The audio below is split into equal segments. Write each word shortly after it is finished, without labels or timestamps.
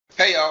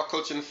Hey y'all,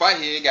 Coach in the Fight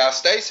here. You got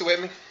Stacy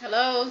with me.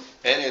 Hello.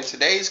 And in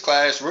today's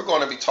class, we're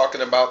going to be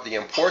talking about the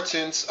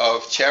importance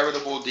of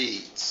charitable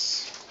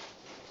deeds.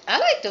 I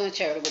like doing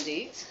charitable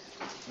deeds.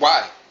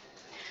 Why?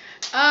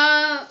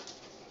 I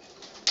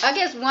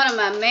guess one of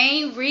my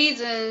main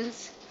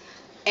reasons,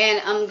 and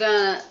I'm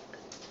gonna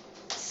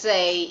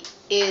say,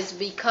 is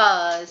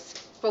because,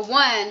 for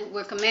one,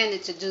 we're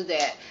commanded to do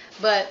that.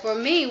 But for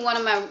me, one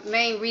of my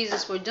main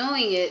reasons for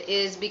doing it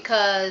is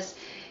because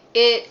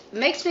it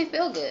makes me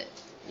feel good.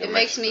 It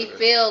makes me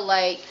feel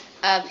like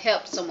I've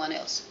helped someone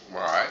else. All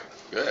right,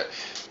 good.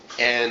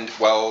 And,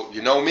 well,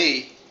 you know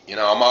me,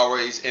 I'm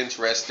always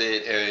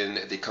interested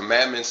in the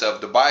commandments of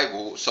the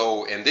Bible.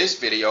 So in this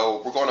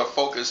video, we're going to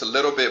focus a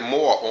little bit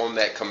more on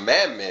that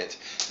commandment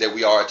that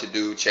we are to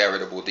do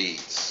charitable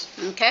deeds.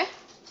 Okay.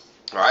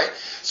 All right.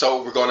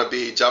 So we're going to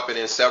be jumping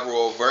in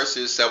several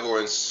verses, several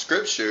in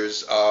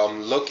scriptures,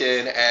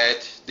 looking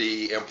at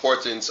the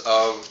importance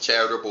of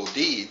charitable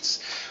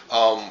deeds,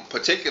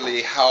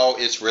 particularly how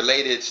it's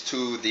related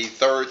to the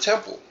third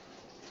temple.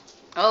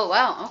 Oh,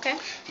 wow. Okay.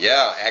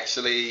 Yeah,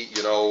 actually,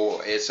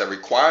 it's a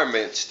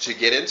requirement to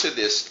get into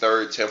this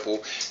third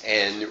temple,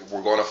 and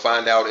we're going to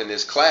find out in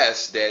this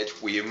class that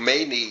we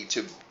may need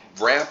to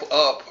ramp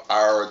up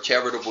our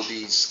charitable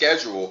deeds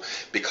schedule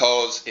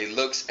because it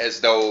looks as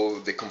though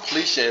the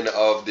completion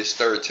of this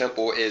third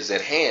temple is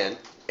at hand,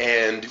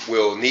 and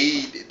we'll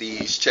need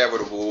these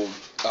charitable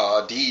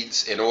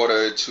deeds in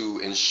order to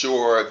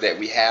ensure that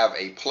we have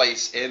a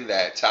place in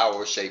that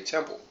tower-shaped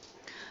temple.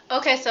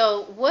 Okay,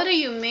 so what do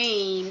you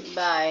mean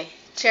by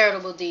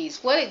charitable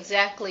deeds? What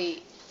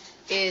exactly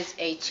is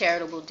a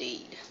charitable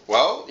deed?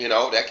 Well,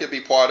 that could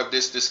be part of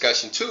this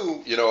discussion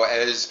too,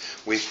 as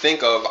we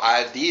think of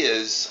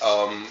ideas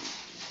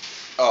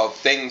of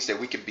things that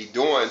we could be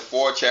doing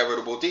for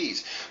charitable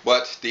deeds.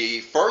 But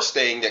the first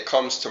thing that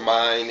comes to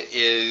mind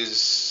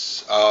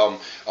is a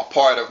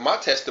part of my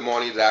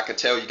testimony that I can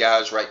tell you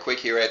guys right quick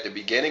here at the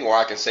beginning, or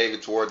I can save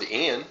it toward the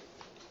end.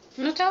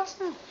 No, tell us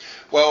now.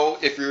 Well,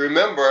 if you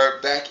remember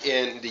back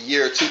in the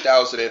year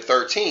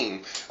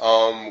 2013,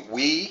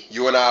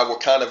 you and I were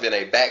kind of in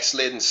a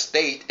backslidden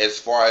state as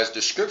far as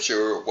the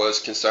scripture was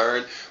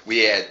concerned. We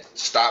had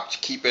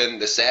stopped keeping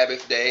the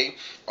Sabbath day.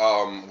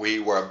 We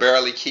were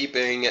barely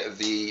keeping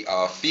the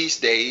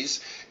feast days.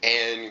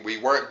 And we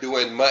weren't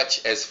doing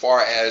much as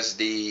far as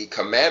the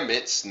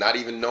commandments, not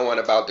even knowing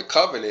about the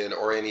covenant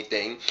or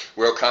anything.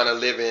 We were kind of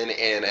living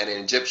in an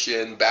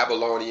Egyptian,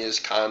 Babylonian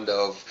kind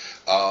of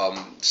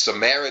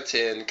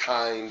Samaritan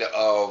kind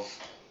of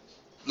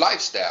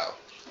lifestyle.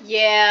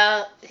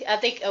 Yeah, I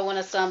think I want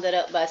to sum that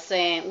up by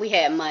saying we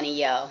had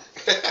money, y'all.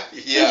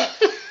 Yeah.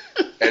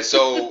 And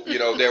so,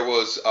 there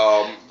was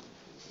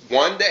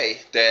one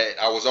day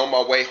that I was on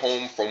my way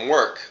home from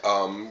work.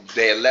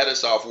 They had let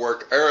us off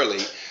work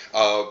early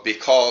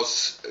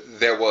because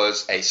there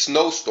was a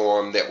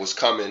snowstorm that was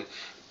coming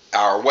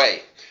our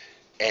way.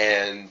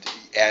 And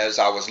as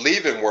I was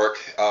leaving work,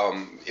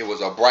 it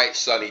was a bright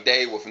sunny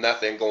day with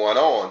nothing going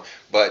on.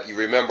 But you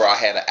remember I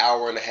had an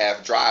hour and a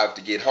half drive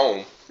to get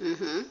home.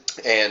 Mm-hmm.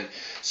 And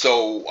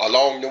so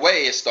along the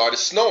way it started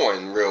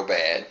snowing real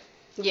bad.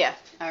 Yeah,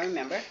 I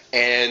remember.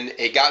 And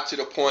it got to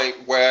the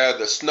point where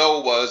the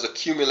snow was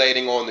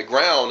accumulating on the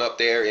ground up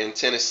there in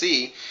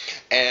Tennessee.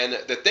 And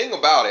the thing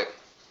about it,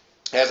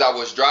 as I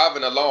was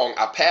driving along,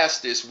 I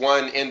passed this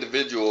one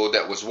individual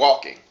that was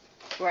walking.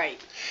 Right.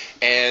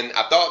 And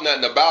I thought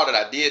nothing about it.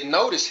 I did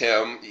notice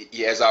him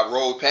as I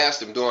rode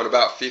past him doing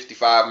about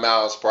 55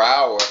 miles per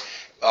hour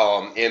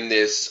in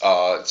this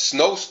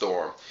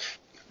snowstorm.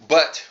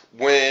 But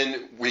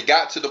when we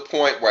got to the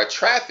point where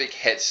traffic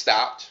had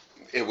stopped,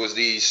 it was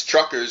these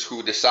truckers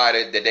who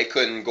decided that they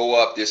couldn't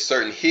go up this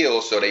certain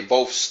hill, so they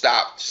both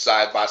stopped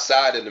side by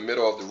side in the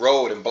middle of the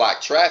road and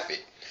blocked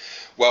traffic.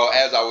 Well,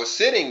 as I was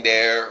sitting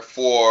there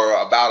for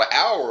about an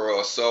hour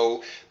or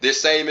so,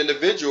 this same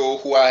individual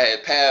who I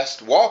had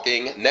passed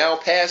walking now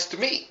passed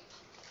me.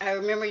 I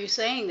remember you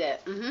saying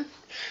that. Mm-hmm.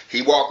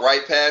 He walked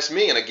right past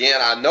me, and again,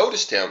 I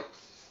noticed him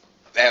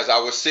as I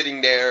was sitting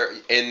there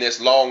in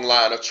this long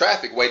line of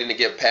traffic waiting to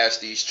get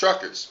past these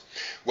truckers.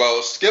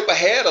 Well, skip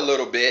ahead a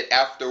little bit.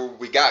 After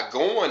we got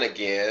going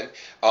again,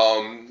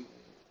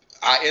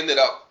 I ended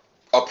up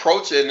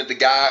approaching the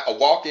guy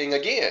walking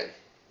again.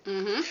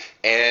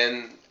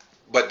 Mm-hmm.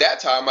 But that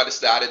time I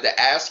decided to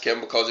ask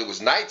him, because it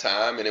was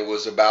nighttime and it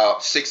was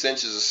about 6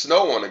 inches of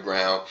snow on the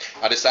ground,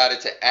 I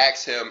decided to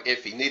ask him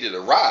if he needed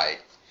a ride.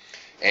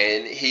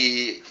 And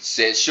he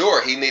said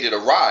sure, he needed a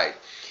ride.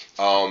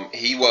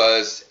 He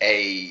was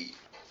a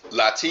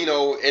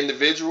Latino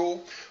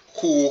individual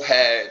who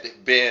had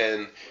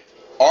been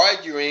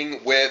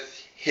arguing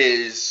with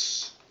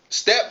his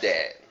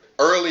stepdad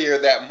earlier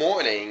that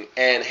morning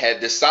and had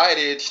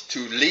decided to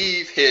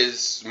leave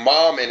his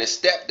mom and his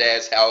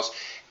stepdad's house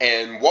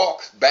and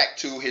walk back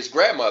to his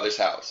grandmother's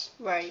house.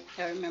 Right,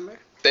 I remember.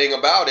 Thing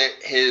about it,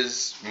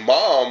 his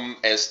mom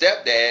and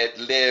stepdad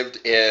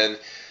lived in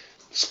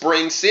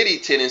Spring City,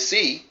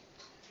 Tennessee,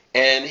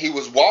 and he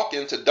was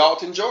walking to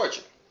Dalton,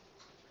 Georgia.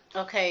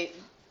 Okay,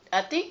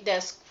 I think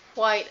that's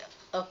quite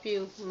a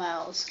few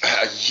miles.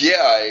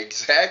 Yeah,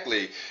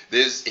 exactly.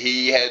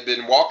 He had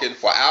been walking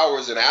for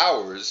hours and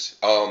hours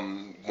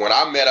when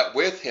I met up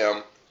with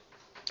him,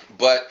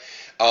 but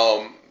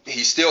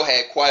he still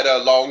had quite a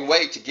long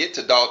way to get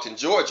to Dalton,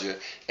 Georgia.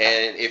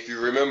 And if you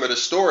remember the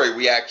story,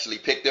 we actually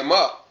picked him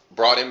up,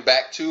 brought him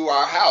back to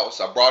our house.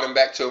 I brought him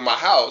back to my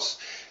house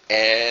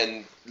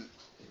and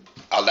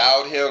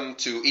allowed him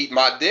to eat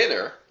my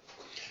dinner.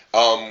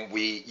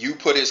 You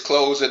put his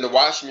clothes in the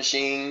washing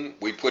machine.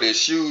 We put his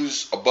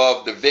shoes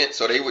above the vent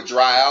so they would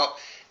dry out.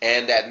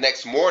 And that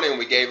next morning,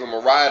 we gave him a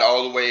ride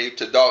all the way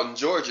to Dalton,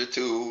 Georgia,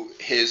 to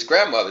his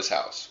grandmother's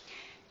house.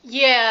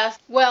 Yeah,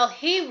 well,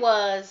 he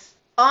was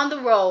on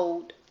the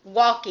road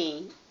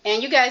walking,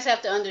 and you guys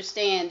have to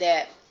understand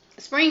that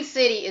Spring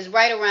City is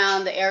right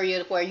around the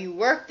area where you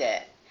worked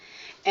at.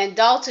 And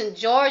Dalton,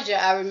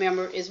 Georgia, I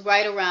remember, is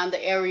right around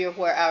the area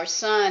where our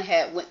son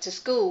had went to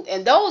school.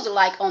 And those are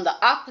like on the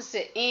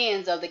opposite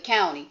ends of the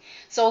county.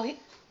 So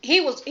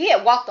he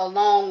had walked a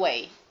long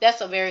way. That's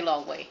a very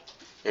long way.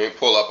 Let me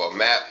pull up a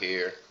map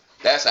here.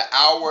 That's an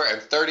hour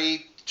and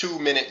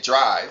 32-minute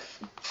drive.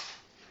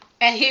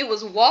 And he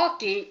was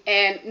walking,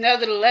 and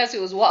nevertheless, he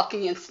was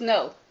walking in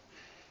snow.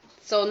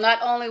 So not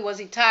only was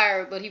he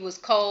tired, but he was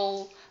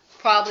cold,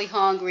 probably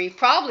hungry,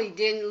 probably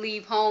didn't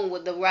leave home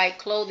with the right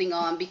clothing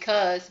on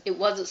because it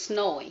wasn't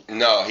snowing.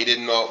 No, he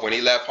didn't know. When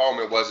he left home,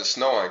 it wasn't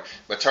snowing.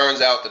 But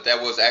turns out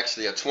that was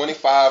actually a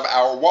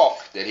 25-hour walk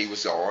that he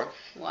was on.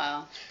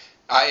 Wow.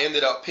 I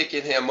ended up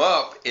picking him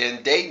up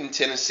in Dayton,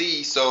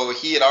 Tennessee, so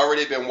he had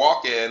already been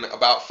walking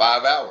about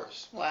 5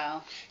 hours.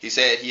 Wow. He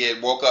said he had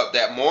woke up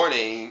that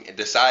morning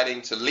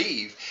deciding to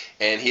leave,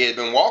 and he had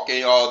been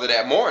walking all of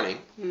that morning,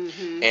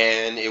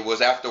 and it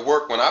was after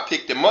work when I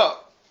picked him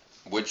up,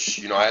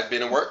 which, I had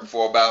been at work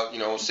for about,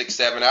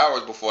 6-7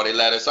 hours before they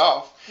let us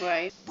off.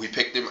 Right. I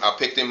picked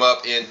him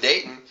up in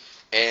Dayton,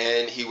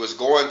 and he was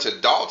going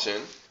to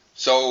Dalton,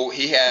 so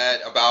he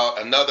had about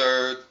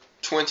another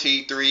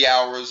 23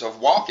 hours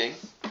of walking.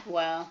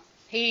 Wow.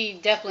 He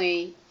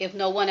definitely, if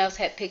no one else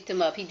had picked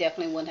him up, he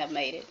definitely wouldn't have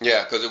made it.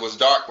 Yeah, because it was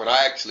dark when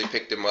I actually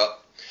picked him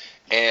up.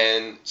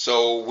 And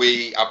so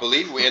I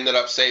believe we ended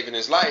up saving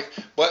his life.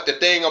 But the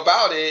thing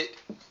about it,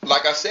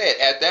 like I said,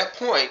 at that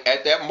point,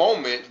 at that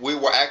moment, we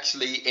were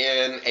actually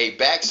in a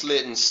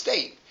backslidden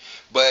state.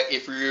 But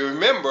if you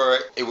remember,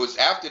 it was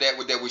after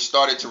that we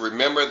started to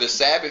remember the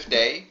Sabbath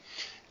day.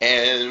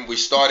 And we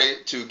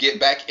started to get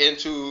back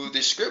into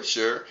the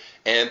scripture,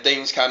 and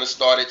things kind of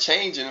started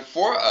changing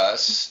for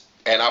us.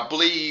 And I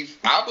believe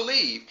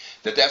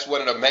that that's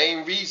one of the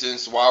main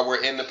reasons why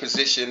we're in the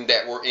position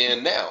that we're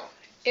in now.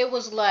 It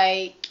was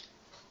like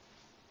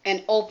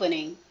an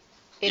opening.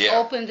 It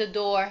opened the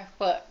door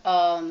for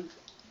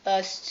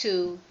us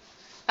to,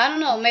 I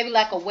don't know, maybe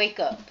like a wake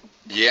up.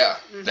 Yeah,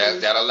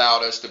 that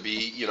allowed us to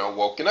be,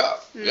 woken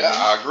up. Yeah,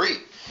 I agree.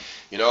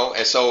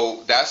 And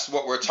so that's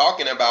what we're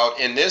talking about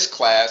in this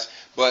class,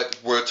 but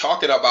we're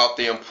talking about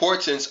the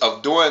importance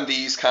of doing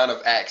these kind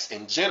of acts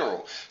in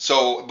general.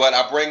 So, but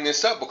I bring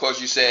this up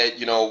because you said,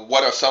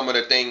 what are some of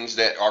the things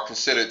that are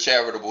considered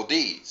charitable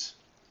deeds?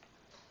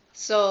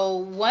 So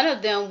one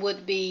of them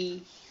would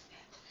be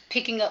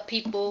picking up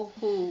people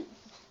who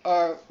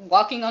are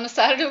walking on the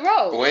side of the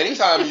road. Well,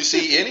 anytime you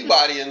see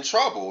anybody in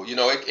trouble,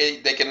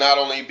 they can not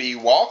only be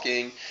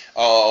walking,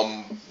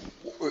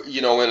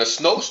 in a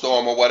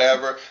snowstorm or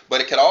whatever,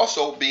 but it could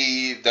also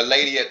be the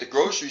lady at the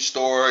grocery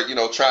store,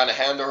 trying to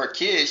handle her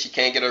kids. She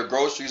can't get her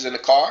groceries in the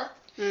car.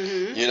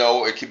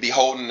 It could be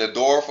holding the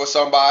door for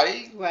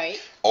somebody. Right.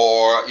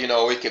 Or,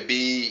 it could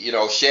be,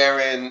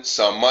 sharing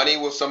some money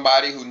with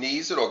somebody who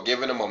needs it, or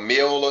giving them a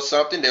meal or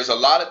something. There's a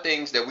lot of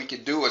things that we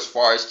could do as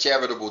far as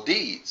charitable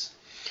deeds.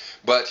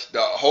 But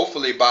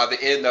hopefully by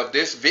the end of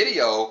this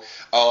video,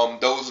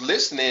 those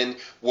listening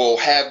will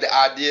have the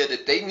idea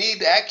that they need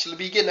to actually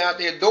be getting out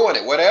there doing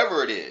it,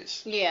 whatever it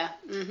is. Yeah.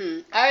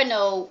 I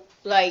know,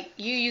 like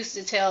you used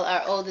to tell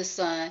our oldest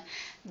son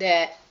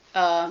that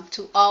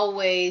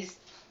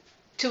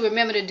to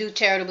remember to do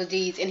charitable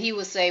deeds, and he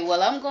would say,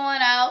 well, I'm going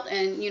out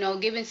and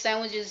giving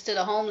sandwiches to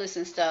the homeless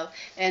and stuff,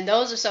 and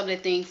those are some of the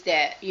things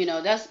that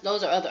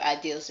those are other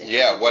ideals.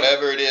 Yeah,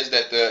 whatever it is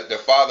that the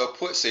Father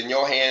puts in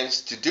your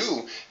hands to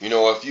do,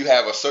 if you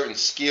have a certain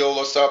skill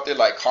or something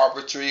like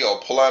carpentry or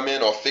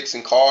plumbing or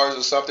fixing cars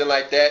or something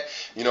like that,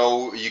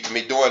 you can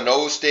be doing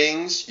those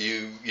things.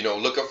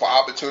 Looking for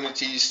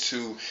opportunities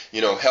to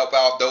help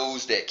out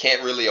those that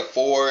can't really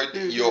afford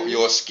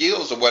your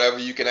skills or whatever.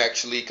 You can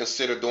actually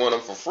consider doing them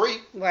for free.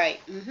 Right.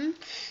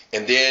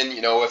 And then,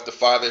 if the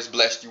Father has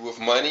blessed you with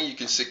money, you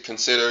can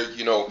consider,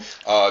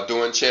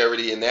 doing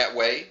charity in that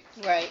way.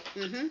 Right.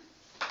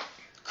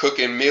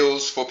 Cooking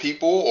meals for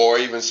people, or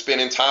even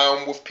spending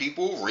time with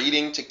people,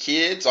 reading to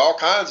kids, all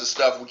kinds of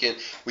stuff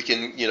we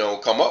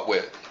can come up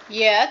with.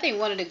 Yeah, I think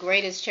one of the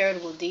greatest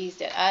charitable deeds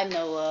that I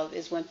know of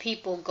is when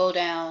people go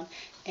down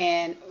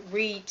and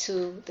read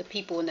to the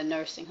people in the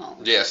nursing home.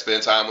 Yeah,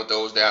 spend time with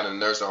those down in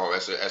the nursing home,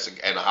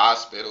 and the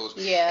hospitals,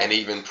 Yeah. and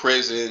even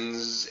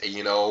prisons.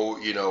 You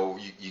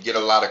get a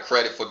lot of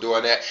credit for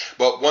doing that.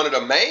 But one of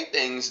the main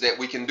things that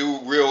we can do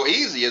real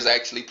easy is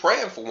actually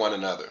praying for one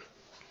another.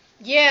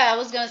 Yeah, I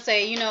was going to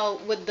say,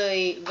 with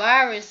the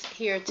virus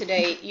here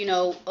today,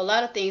 a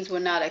lot of things we're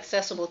not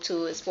accessible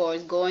to as far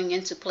as going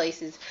into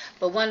places.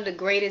 But one of the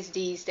greatest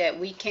deeds that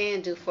we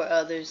can do for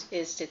others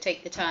is to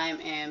take the time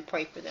and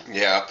pray for them.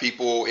 Yeah,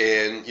 people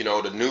in,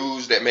 the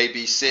news that may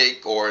be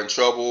sick or in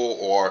trouble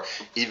or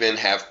even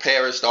have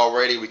perished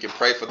already, we can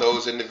pray for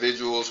those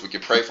individuals. We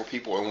can pray for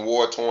people in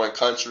war-torn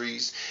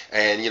countries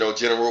and,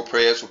 general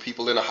prayers for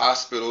people in the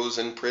hospitals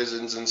and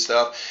prisons and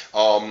stuff.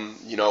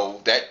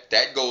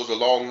 That goes a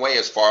long way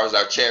as far as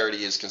our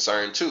charity is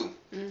concerned too.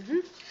 Mm-hmm.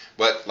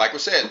 But like we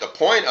said, the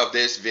point of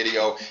this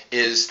video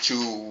is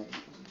to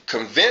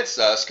convince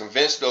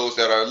those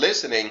that are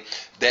listening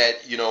that,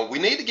 we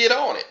need to get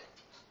on it.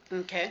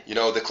 Okay.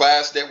 The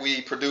class that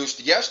we produced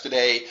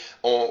yesterday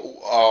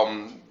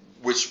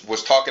which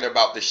was talking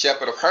about the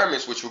shepherd of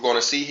Hermas, which we're going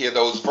to see here,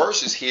 those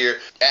verses here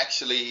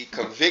actually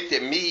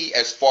convicted me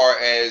as far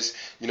as,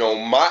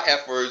 my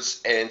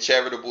efforts and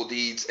charitable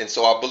deeds. And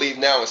so I believe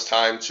now it's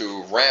time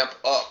to ramp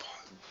up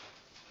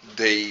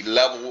the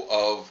level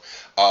of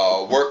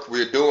work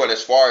we're doing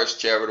as far as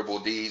charitable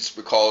deeds,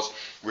 because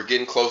we're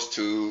getting close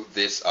to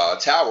this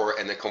tower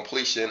and the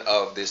completion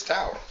of this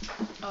tower.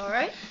 All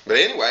right. But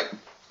anyway,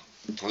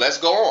 let's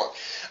go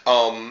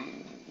on.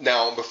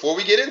 Now, before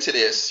we get into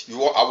this, I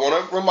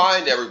want to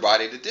remind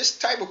everybody that this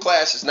type of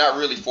class is not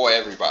really for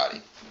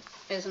everybody.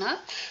 It's not?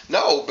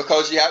 No,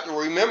 because you have to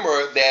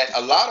remember that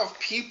a lot of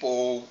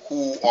people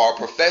who are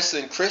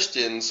professing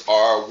Christians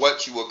are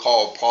what you would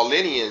call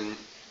Paulinian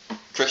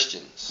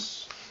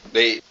Christians.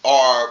 They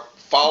are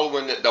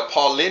following the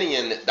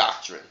Paulinian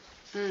doctrine,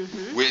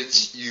 mm-hmm.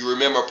 which you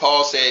remember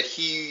Paul said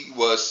he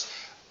was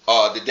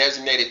the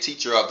designated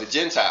teacher of the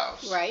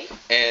Gentiles. Right.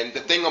 And the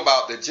thing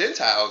about the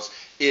Gentiles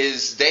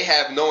is they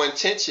have no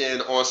intention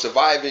on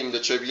surviving the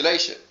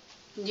tribulation.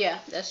 Yeah,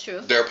 that's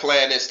true. Their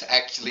plan is to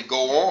actually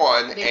go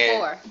on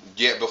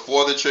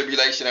before the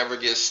tribulation ever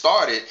gets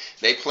started.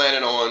 They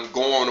planning on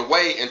going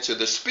away into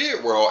the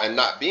spirit world and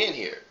not being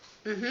here.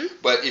 Mm-hmm.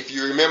 But if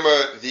you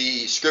remember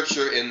the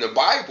scripture in the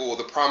Bible,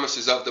 the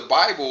promises of the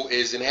Bible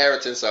is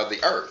inheritance of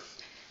the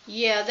earth.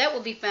 Yeah, that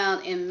will be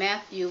found in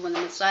Matthew when the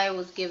Messiah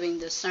was giving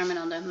the Sermon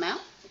on the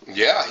Mount.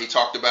 Yeah, he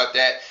talked about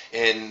that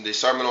in the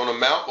Sermon on the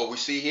Mount. What we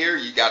see here,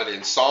 you got it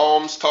in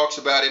Psalms, talks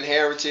about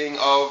inheriting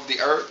of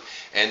the earth.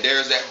 And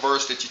there's that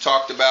verse that you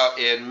talked about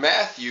in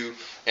Matthew.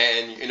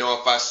 And,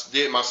 if I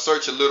did my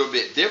search a little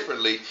bit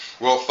differently,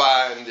 we'll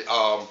find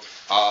a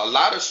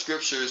lot of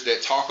scriptures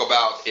that talk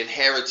about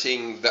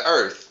inheriting the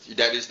earth.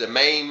 That is the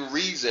main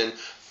reason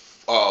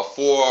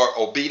for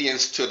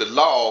obedience to the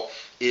law,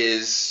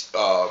 is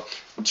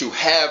to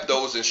have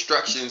those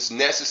instructions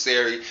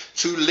necessary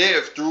to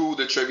live through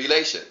the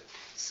tribulation.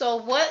 So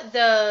what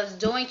does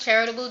doing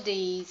charitable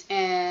deeds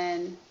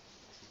and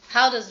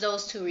how does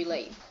those two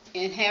relate?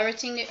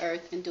 Inheriting the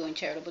earth and doing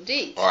charitable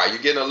deeds. All right,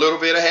 you're getting a little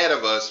bit ahead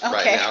of us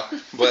right now.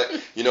 But,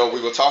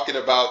 we were talking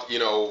about,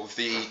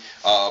 the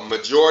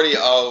majority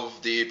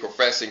of the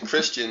professing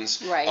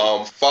Christians right.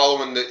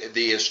 Following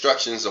the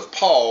instructions of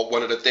Paul.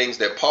 One of the things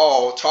that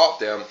Paul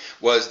taught them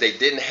was they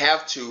didn't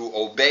have to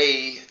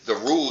obey the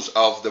rules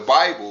of the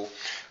Bible.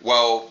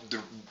 Well,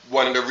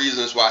 one of the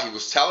reasons why he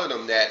was telling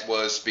them that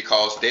was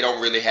because they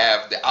don't really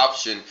have the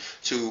option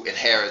to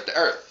inherit the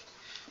earth.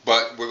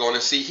 But we're going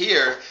to see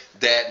here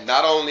that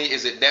not only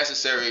is it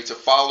necessary to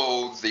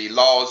follow the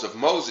laws of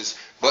Moses,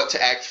 but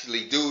to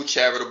actually do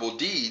charitable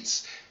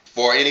deeds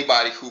for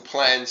anybody who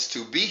plans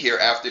to be here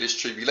after this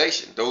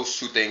tribulation. Those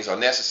two things are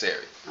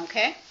necessary.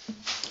 Okay.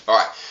 All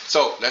right.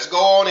 So let's go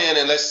on in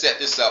and let's set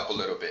this up a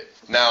little bit.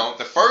 Now,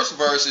 the first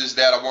verses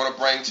that I want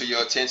to bring to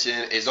your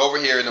attention is over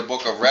here in the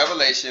book of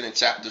Revelation in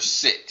chapter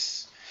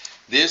 6.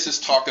 This is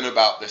talking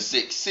about the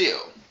sixth seal.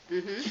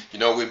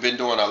 Mm-hmm. We've been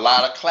doing a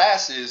lot of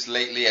classes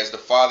lately as the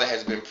Father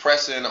has been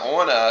pressing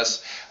on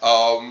us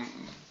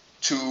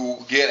to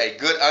get a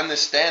good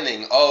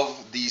understanding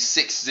of these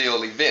six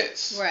seal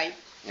events. Right.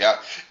 Yeah.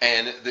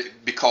 And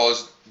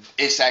because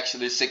it's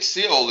actually the sixth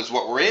seal is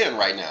what we're in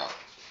right now.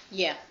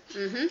 Yeah.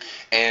 Mm-hmm.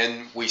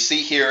 And we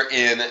see here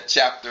in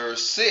chapter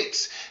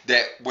 6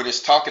 that when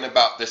it's talking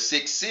about the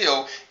sixth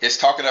seal, it's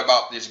talking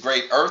about this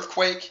great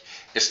earthquake.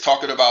 It's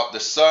talking about the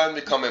sun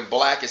becoming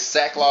black as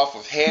sackcloth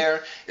of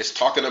hair. It's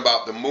talking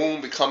about the moon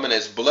becoming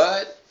as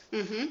blood.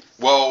 Mm-hmm.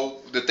 Well,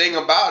 the thing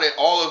about it,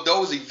 all of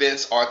those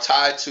events are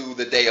tied to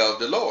the day of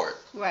the Lord.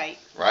 Right.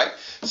 Right?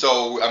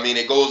 So,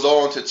 it goes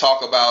on to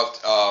talk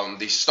about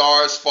the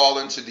stars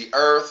falling to the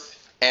earth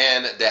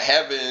and the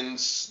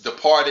heavens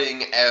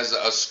departing as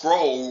a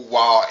scroll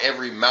while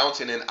every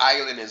mountain and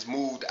island is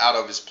moved out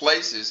of its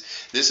places.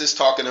 This is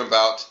talking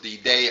about the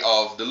day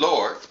of the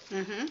Lord.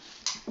 Mm-hmm.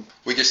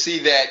 We can see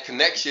that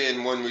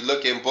connection when we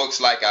look in books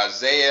like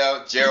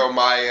Isaiah,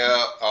 Jeremiah,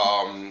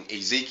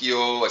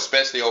 Ezekiel,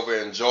 especially over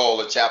in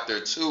Joel chapter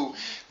 2,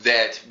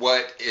 that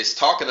what is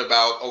talking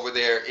about over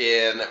there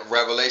in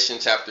Revelation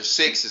chapter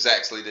 6 is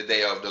actually the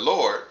day of the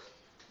Lord.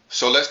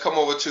 So let's come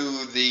over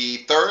to the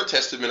Third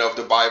Testament of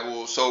the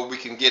Bible so we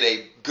can get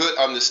a good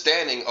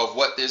understanding of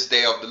what this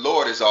day of the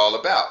Lord is all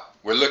about.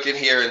 We're looking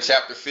here in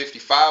chapter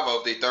 55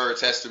 of the Third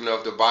Testament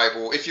of the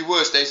Bible. If you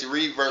would, Stacy,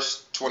 read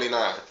verse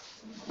 29.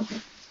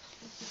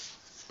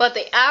 But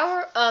the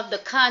hour of the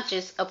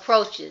conscience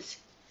approaches.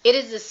 It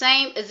is the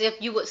same as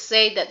if you would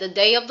say that the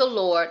day of the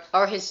Lord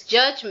or his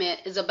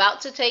judgment is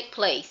about to take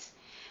place.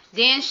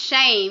 Then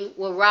shame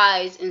will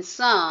rise in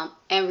some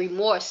and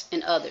remorse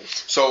in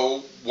others.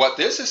 So what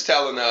this is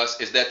telling us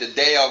is that the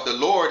day of the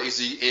Lord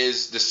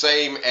is the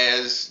same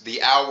as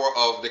the hour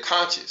of the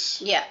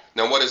conscience. Yeah.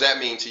 Now what does that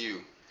mean to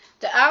you?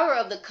 The hour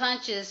of the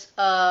conscience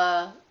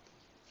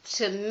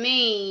to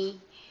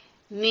me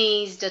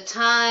means the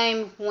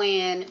time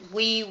when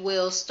we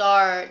will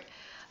start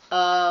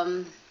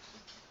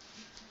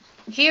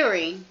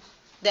hearing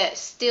that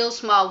still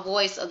small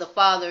voice of the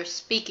Father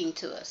speaking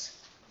to us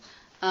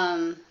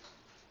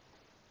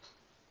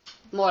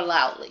more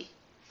loudly,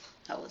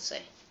 I would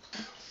say.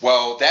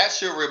 Well, that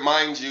should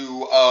remind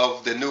you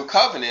of the new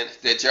covenant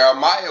that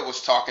Jeremiah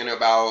was talking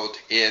about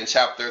in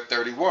chapter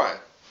 31.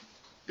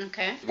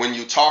 Okay. When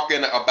you're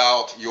talking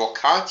about your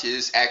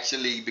conscience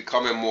actually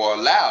becoming more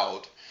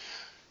loud,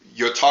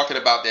 you're talking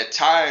about that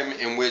time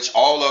in which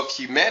all of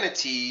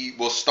humanity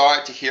will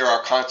start to hear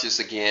our conscience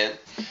again.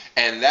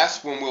 And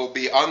that's when we'll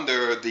be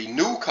under the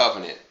new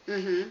covenant.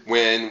 Mm-hmm.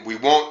 When we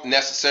won't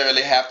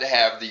necessarily have to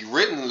have the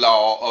written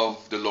law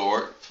of the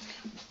Lord.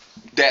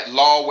 That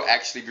law will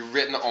actually be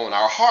written on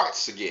our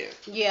hearts again.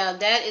 Yeah,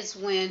 that is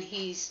when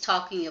he's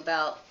talking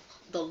about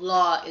the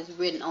law is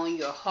written on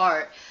your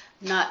heart.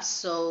 Not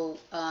so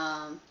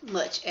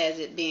much as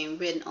it being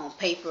written on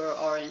paper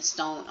or in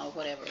stone or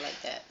whatever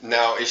like that.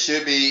 Now, it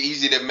should be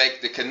easy to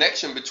make the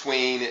connection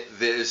between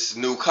this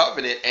new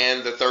covenant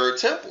and the third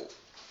temple.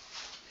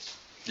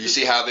 Do you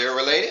see how they're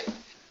related?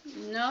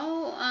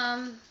 No,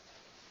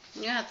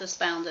 you have to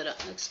expound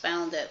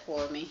that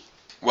for me.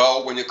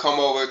 Well, when you come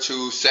over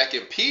to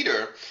 2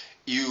 Peter,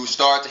 you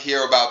start to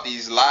hear about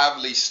these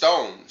lively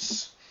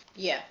stones.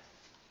 Yeah.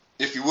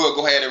 If you would,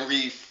 go ahead and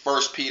read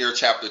 1 Peter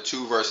chapter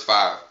 2, verse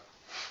 5.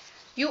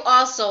 You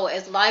also,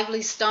 as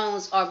lively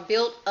stones, are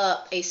built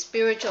up a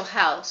spiritual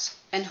house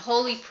and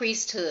holy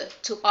priesthood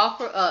to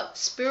offer up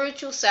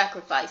spiritual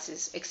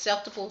sacrifices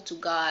acceptable to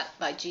God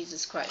by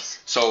Jesus Christ.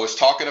 So it's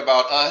talking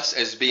about us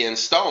as being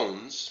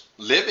stones,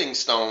 living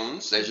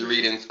stones, as you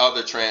read in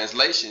other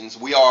translations.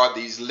 We are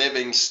these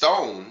living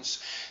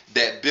stones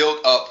that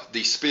build up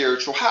the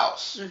spiritual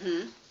house.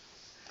 Mm-hmm.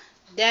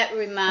 That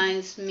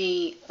reminds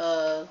me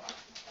of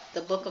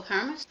the book of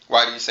Hermas.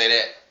 Why do you say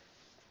that?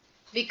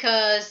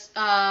 Because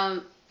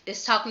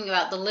it's talking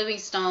about the living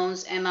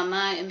stones, and my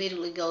mind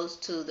immediately goes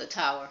to the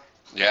tower.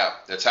 Yeah,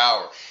 the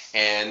tower.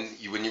 And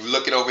when you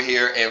look it over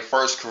here in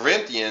 1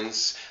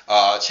 Corinthians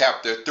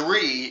chapter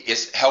 3,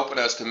 it's helping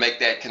us to make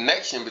that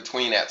connection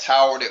between that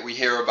tower that we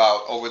hear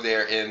about over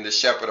there in the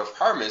Shepherd of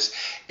Hermas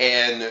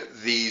and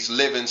these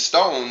living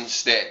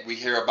stones that we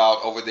hear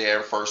about over there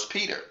in 1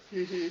 Peter.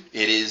 Mm-hmm.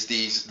 It is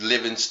these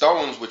living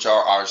stones, which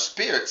are our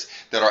spirits,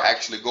 that are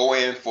actually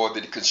going for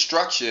the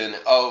construction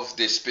of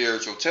this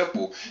spiritual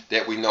temple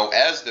that we know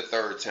as the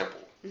third temple.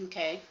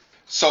 Okay.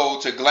 So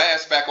to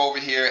glance back over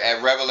here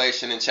at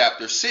Revelation in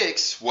chapter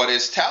 6, what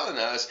it's telling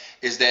us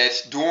is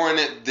that during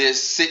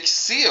this sixth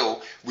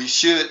seal, we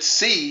should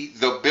see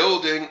the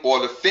building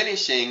or the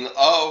finishing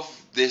of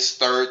this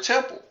third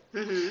temple.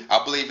 Mm-hmm.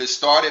 I believe it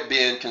started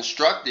being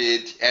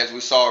constructed, as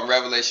we saw in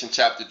Revelation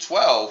chapter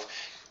 12,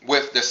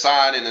 with the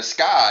sign in the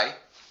sky,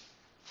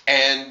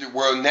 and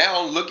we're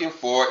now looking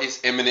for its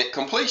imminent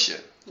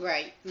completion.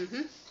 Right.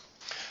 Mm-hmm.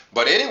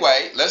 But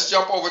anyway, let's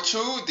jump over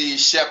to the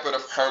Shepherd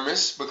of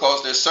Hermas,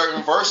 because there's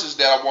certain verses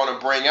that I want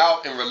to bring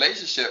out in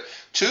relationship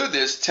to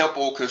this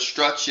temple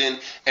construction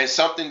and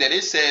something that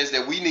it says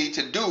that we need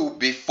to do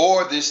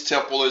before this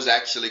temple is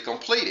actually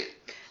completed.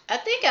 I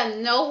think I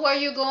know where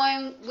you're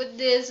going with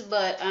this,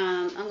 but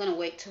I'm going to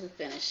wait till we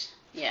finish.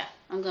 Yeah,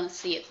 I'm going to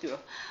see it through.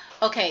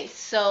 Okay,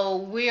 so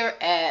we're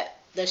at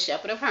the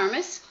Shepherd of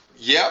Hermas.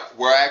 Yep,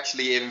 we're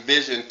actually in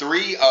Vision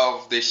 3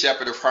 of the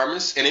Shepherd of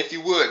Hermas. And if you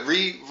would,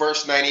 read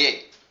verse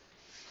 98.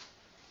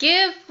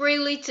 Give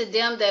freely to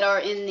them that are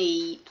in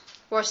need,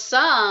 for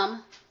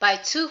some, by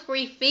too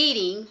free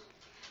feeding,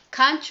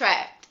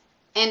 contract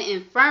an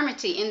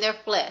infirmity in their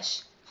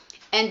flesh,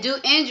 and do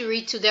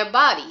injury to their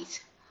bodies,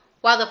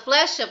 while the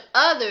flesh of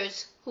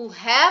others who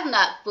have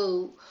not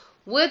food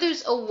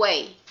withers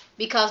away,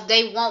 because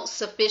they want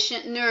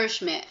sufficient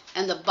nourishment,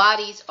 and the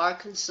bodies are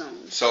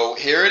consumed. So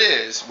here it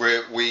is,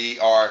 where we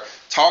are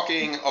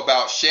talking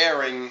about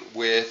sharing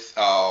with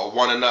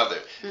one another.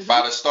 Mm-hmm. If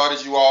I'd have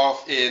started you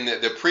off in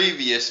the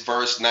previous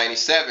verse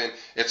 97,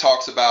 it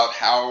talks about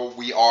how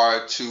we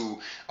are to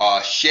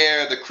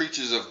share the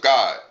creatures of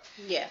God.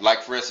 Yeah.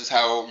 Like, for instance,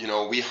 how,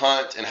 we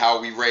hunt and how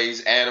we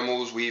raise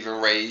animals. We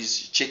even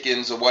raise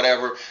chickens or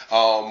whatever.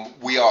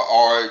 We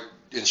are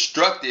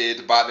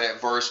instructed by that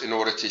verse in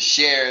order to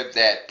share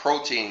that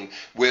protein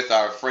with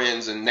our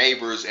friends and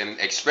neighbors, and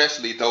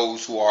especially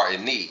those who are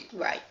in need.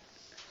 Right.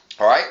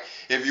 All right.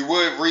 If you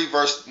would, read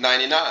verse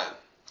 99.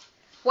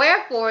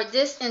 Wherefore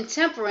this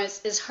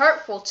intemperance is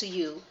hurtful to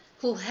you,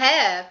 who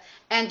have,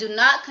 and do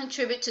not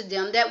contribute to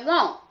them that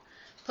want.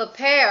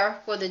 Prepare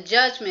for the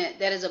judgment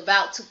that is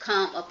about to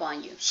come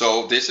upon you.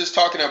 So this is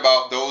talking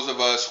about those of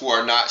us who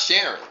are not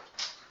sharing,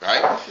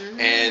 right? Mm-hmm.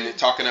 And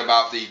talking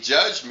about the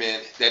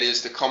judgment that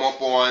is to come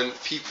upon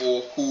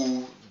people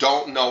who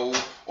don't know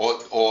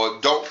or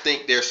don't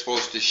think they're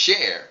supposed to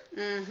share.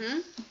 Mm-hmm.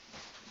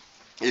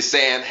 It's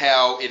saying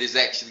how it is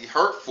actually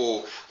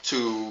hurtful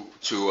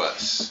to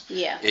us.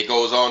 Yeah. It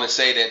goes on to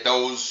say that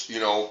those,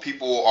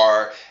 people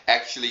are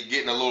actually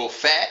getting a little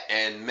fat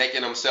and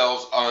making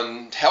themselves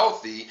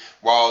unhealthy,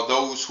 while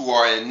those who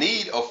are in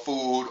need of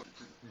food,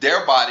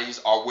 their bodies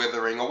are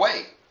withering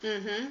away.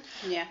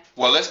 Mm-hmm. Yeah.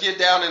 Well, let's get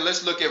down and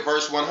let's look at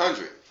verse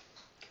 100.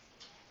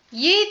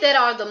 Ye that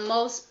are the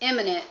most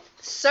eminent,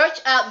 search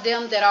out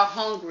them that are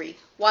hungry,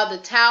 while the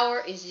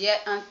tower is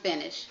yet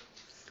unfinished.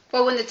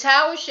 For when the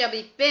tower shall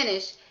be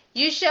finished,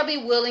 you shall be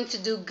willing to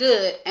do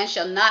good, and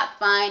shall not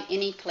find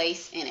any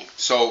place in it.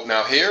 So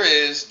now here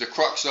is the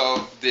crux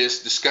of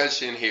this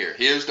discussion here.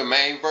 Here's the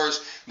main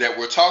verse that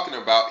we're talking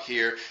about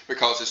here,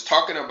 because it's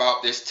talking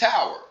about this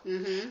tower.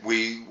 Mm-hmm.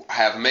 We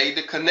have made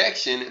the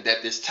connection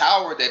that this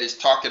tower that it's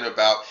talking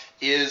about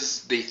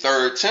is the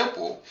third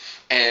temple.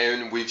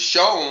 And we've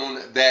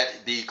shown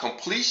that the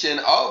completion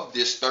of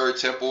this third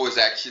temple is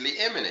actually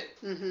imminent.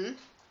 Mm-hmm.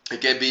 It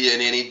can be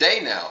in any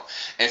day now.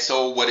 And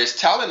so what it's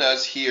telling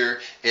us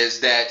here is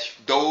that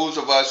those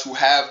of us who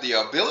have the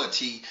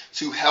ability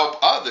to help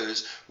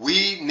others,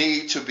 we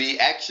need to be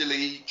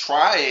actually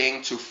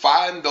trying to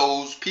find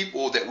those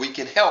people that we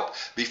can help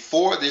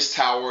before this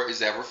tower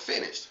is ever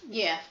finished.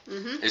 Yeah.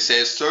 Mm-hmm. It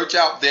says, search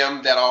out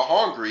them that are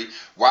hungry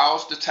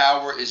whilst the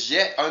tower is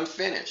yet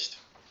unfinished.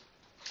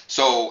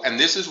 So, and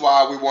this is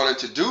why we wanted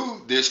to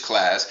do this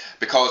class,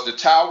 because the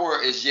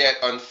tower is yet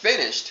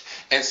unfinished.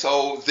 And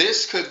so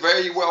this could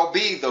very well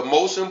be the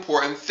most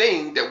important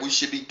thing that we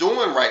should be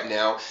doing right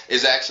now,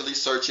 is actually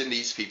searching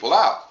these people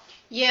out.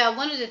 Yeah,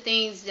 one of the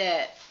things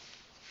that,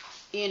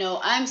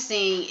 I'm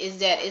seeing is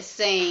that it's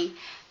saying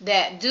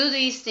that do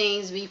these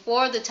things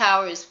before the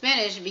tower is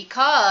finished,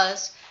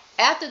 because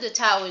after the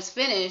tower is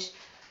finished,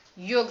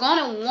 you're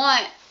going to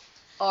want,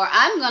 or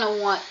I'm going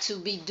to want to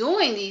be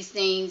doing these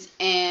things,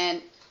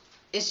 and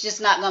it's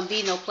just not going to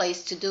be no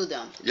place to do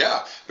them.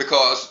 Yeah,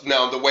 because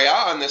now the way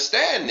I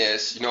understand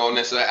this, and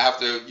this I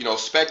have to,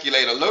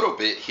 speculate a little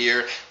bit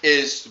here,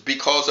 is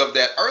because of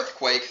that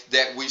earthquake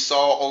that we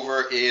saw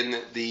over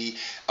in the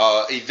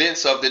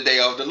events of the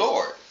day of the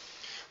Lord.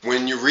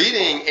 When you're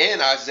reading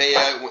in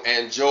Isaiah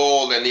and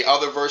Joel and the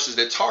other verses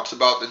that talks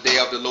about the day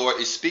of the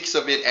Lord, it speaks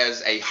of it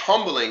as a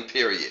humbling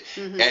period,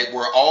 mm-hmm. and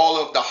where all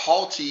of the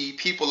haughty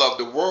people of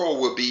the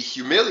world will be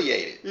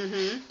humiliated.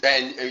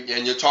 Mm-hmm.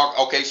 And you talk,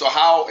 okay, so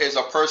how is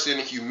a person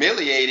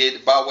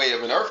humiliated by way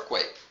of an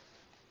earthquake?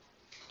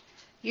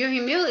 You're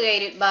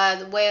humiliated by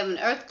the way of an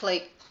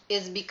earthquake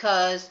is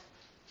because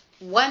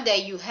one day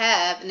you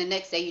have and the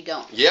next day you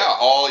don't. Yeah,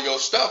 all your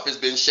stuff has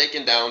been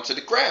shaken down to the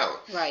ground.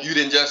 Right. You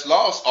didn't just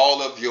lost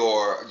all of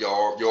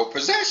your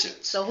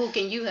possessions. So who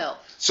can you help?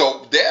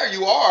 So there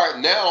you are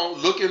now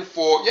looking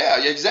for,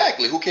 yeah,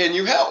 exactly. Who can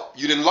you help?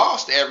 You done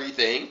lost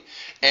everything,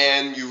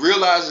 and you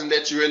realizing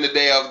that you're in the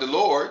day of the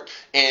Lord,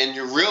 and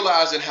you're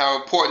realizing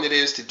how important it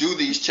is to do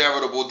these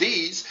charitable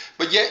deeds,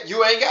 but yet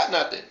you ain't got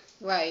nothing.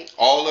 Right.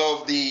 All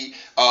of the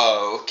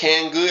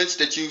canned goods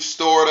that you've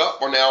stored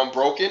up are now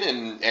broken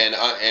and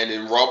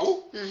in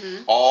rubble.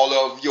 Mm-hmm. All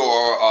of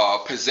your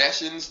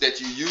possessions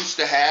that you used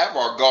to have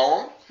are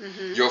gone.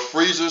 Mm-hmm. Your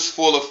freezers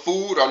full of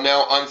food are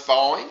now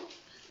unthawing.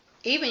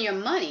 Even your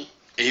money.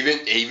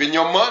 Even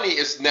your money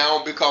is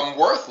now become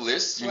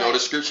worthless. You know, the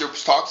scripture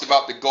talks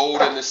about the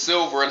gold and the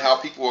silver and how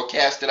people are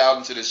casted out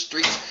into the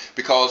streets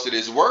because it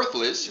is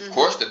worthless. Mm-hmm. Of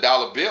course, the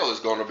dollar bill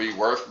is going to be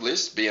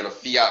worthless, being a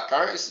fiat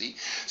currency.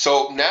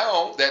 So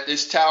now that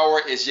this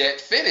tower is yet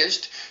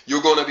finished,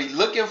 you're going to be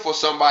looking for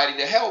somebody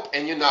to help,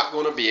 and you're not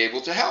going to be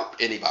able to help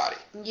anybody.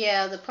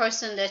 Yeah, the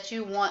person that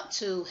you want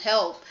to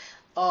help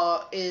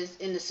is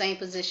in the same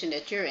position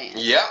that you're in.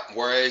 Yeah,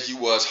 whereas you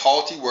was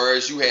haughty,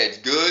 whereas you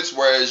had goods,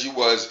 whereas you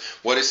was,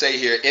 what it say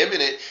here,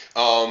 imminent,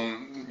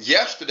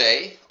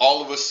 yesterday,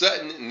 all of a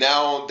sudden,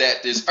 now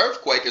that this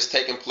earthquake is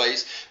taking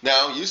place,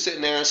 now you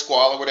sitting there and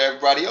squalor with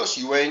everybody else,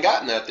 you ain't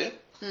got nothing.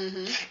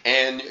 Mm-hmm.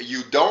 And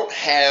you don't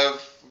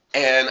have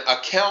an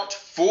account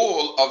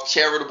full of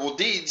charitable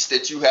deeds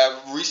that you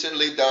have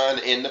recently done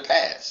in the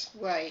past.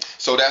 Right.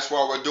 So that's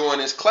why we're doing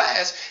this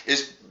class,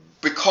 is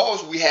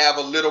because we have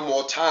a little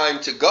more time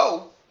to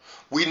go.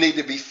 We need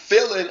to be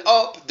filling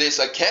up this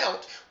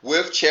account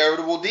with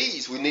charitable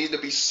deeds. We need to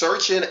be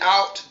searching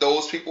out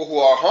those people who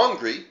are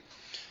hungry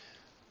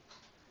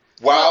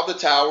while the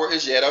tower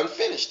is yet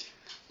unfinished.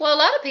 Well, a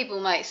lot of people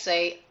might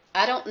say,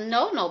 I don't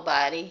know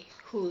nobody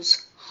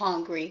who's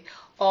hungry,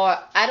 or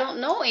I don't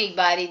know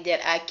anybody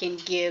that I can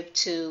give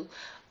to.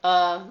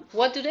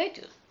 What do they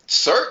do?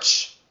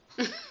 Search.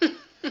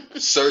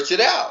 Search it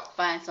out.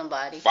 Find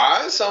somebody.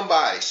 Find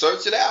somebody.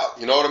 Search it out.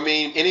 You know what I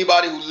mean?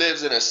 Anybody who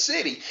lives in a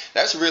city,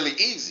 that's really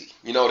easy.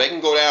 You know, they can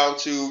go down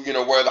to, you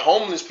know, where the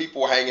homeless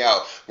people hang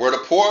out, where the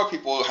poor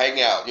people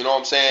hang out. You know what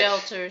I'm saying?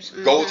 Shelters.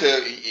 Go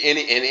to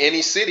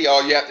any city.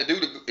 All you have to do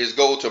is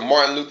go to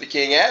Martin Luther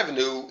King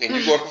Avenue, and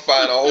you're going to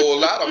find a whole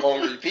lot of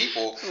hungry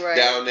people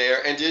down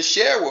there, and just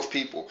share with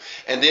people.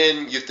 And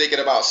then you're thinking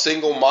about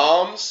single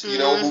moms, you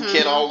know, who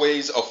can't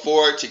always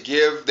afford to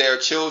give their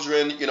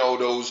children, you know,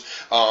 those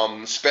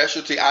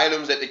specialty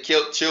items that the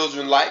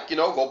children like. You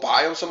know, go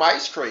buy them some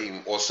ice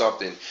cream or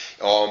something,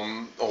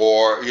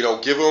 or, you know,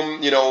 give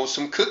them, you know,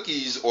 some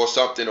cookies or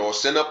something, or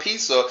send a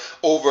pizza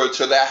over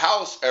to their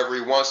house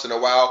every once in a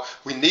while.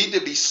 We need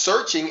to be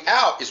searching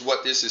out, is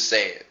what this is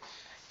saying.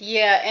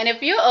 Yeah, and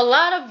if a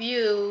lot of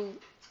you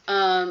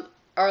are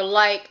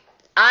like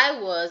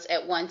I was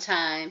at one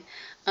time,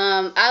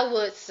 I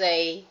would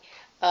say,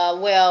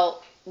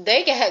 well,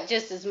 they got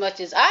just as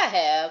much as I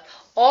have.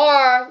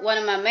 Or one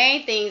of my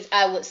main things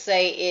I would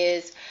say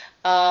is,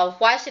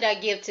 why should I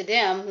give to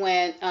them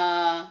when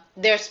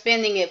they're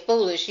spending it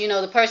foolish? You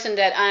know,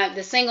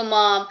 the single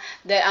mom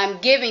that I'm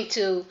giving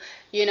to,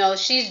 you know,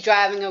 she's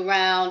driving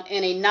around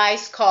in a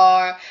nice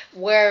car,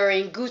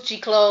 wearing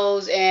Gucci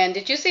clothes, and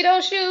did you see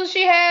those shoes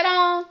she had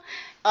on?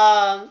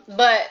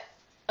 But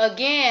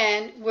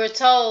again, we're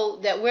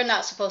told that we're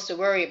not supposed to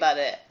worry about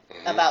it,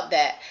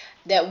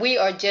 that we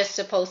are just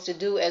supposed to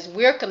do as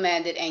we're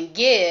commanded and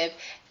give.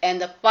 And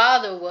the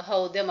Father will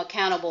hold them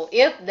accountable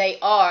if they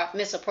are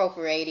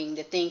misappropriating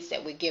the things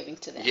that we're giving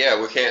to them. Yeah,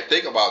 we can't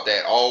think about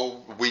that.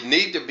 We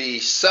need to be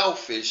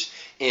selfish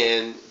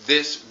in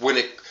this when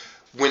it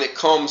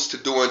comes to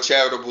doing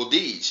charitable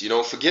deeds. You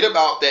know, forget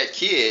about that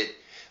kid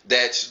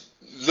that's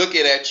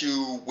looking at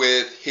you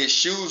with his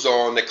shoes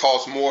on that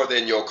cost more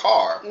than your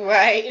car.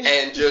 Right.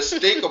 And just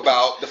think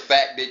about the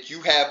fact that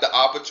you have the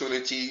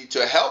opportunity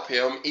to help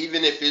him,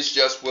 even if it's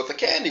just with a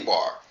candy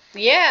bar.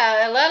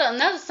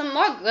 Yeah, some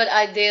more good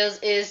ideas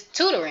is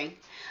tutoring.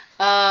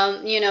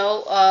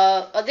 You'll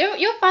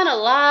find a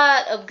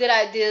lot of good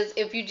ideas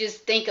if you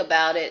just think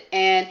about it.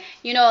 And,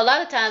 you know, a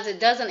lot of times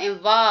it doesn't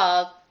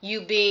involve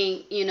you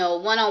being, you know,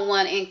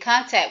 one-on-one in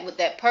contact with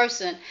that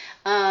person.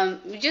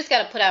 We just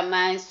got to put our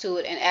minds to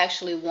it and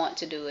actually want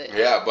to do it.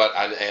 Yeah,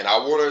 I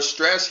want to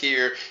stress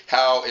here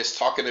how it's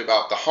talking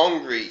about the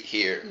hungry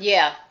here.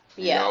 Yeah.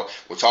 You know,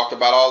 we talked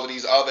about all of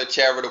these other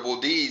charitable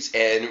deeds,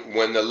 and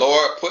when the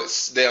Lord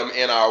puts them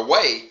in our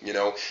way, you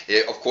know,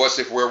 of course,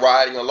 if we're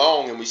riding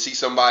along and we see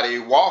somebody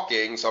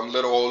walking, some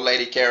little old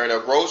lady carrying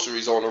her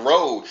groceries on the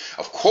road,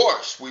 of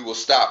course we will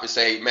stop and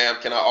say, ma'am,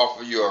 can I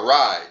offer you a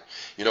ride?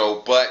 You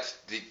know, but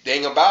the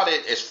thing about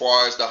it, as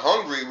far as the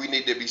hungry, we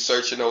need to be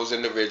searching those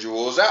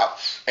individuals out.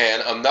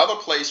 And another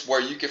place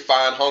where you can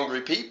find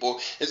hungry people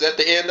is at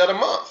the end of the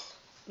month.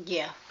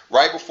 Yeah.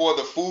 Right before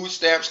the food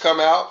stamps come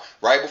out,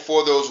 right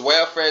before those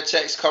welfare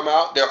checks come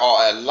out, there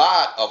are a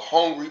lot of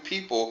hungry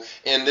people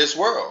in this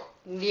world.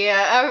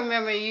 Yeah, I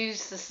remember you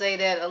used to say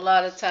that a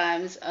lot of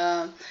times.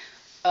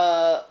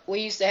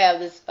 We used to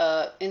have this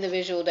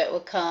individual that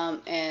would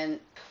come, and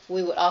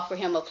we would offer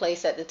him a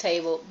place at the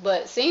table.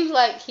 But it seems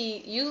like he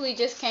usually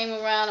just came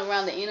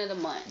around the end of the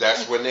month.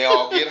 That's when they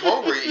all get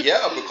hungry,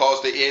 yeah,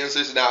 because the ends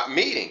is not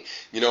meeting.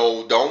 You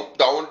know, don't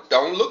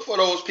look for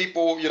those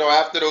people, you know,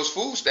 after those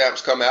food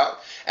stamps come out.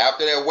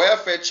 After that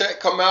welfare check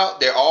come out,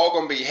 they're all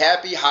going to be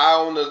happy, high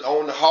on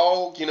the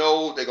hog. You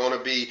know, they're going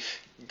to be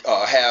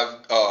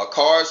have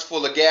cars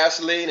full of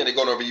gasoline, and they're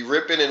going to be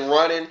ripping and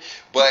running.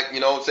 But, you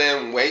know what I'm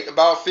saying, wait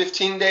about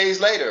 15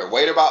 days later,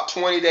 wait about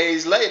 20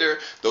 days later,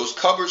 those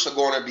cupboards are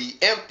going to be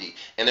empty,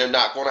 and they're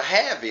not going to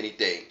have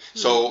anything.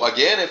 So,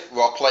 again, if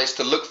a place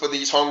to look for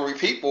these hungry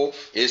people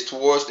is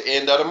towards the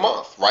end of the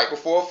month, right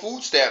before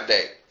food stamp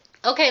day.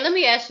 Okay, let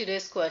me ask you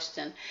this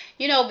question.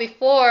 You know,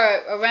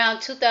 before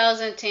around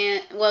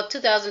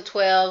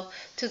 2012,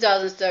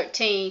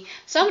 2013,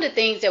 some of the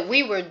things that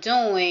we were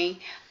doing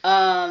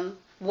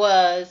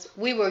was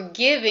we were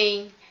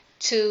giving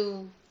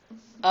to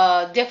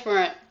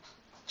different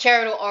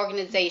charitable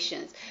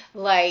organizations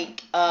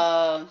like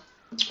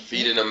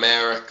Feeding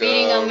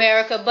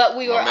America, but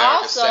we were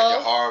America's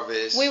Second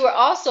Harvest. We were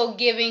also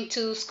giving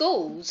to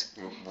schools.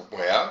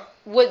 Well,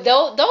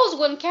 Those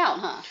wouldn't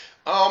count, huh?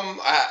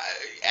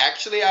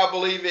 I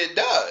believe it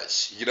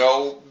does.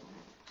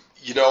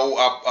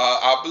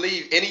 I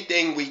believe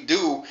anything we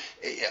do,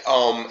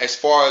 as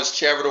far as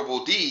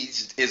charitable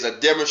deeds, is a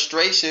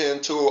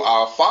demonstration to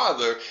our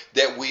Father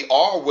that we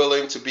are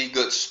willing to be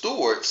good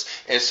stewards.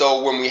 And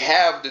so when we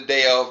have the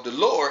day of the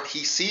Lord,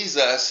 He sees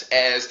us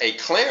as a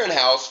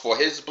clearinghouse for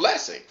His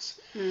blessings.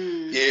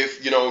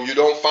 If you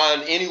don't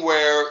find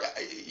anywhere,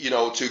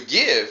 to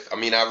give. I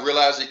mean, I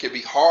realize it can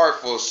be hard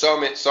for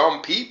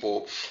some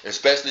people,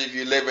 especially if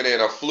you're living in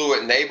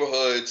affluent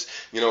neighborhoods.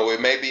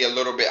 It may be a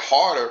little bit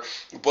harder.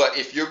 But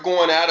if you're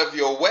going out of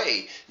your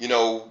way,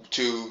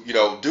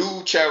 to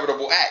do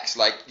charitable acts,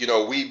 like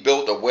we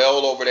built a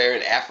well over there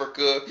in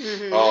Africa.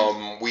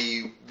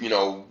 We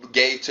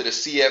gave to the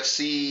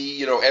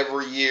CFC.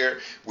 Every year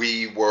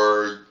we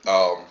were.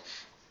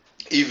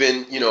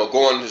 Even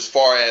going as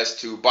far as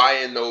to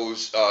buying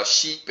those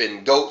sheep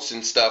and goats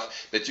and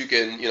stuff that you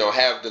can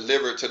have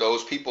delivered to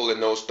those people in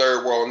those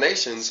third world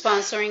nations.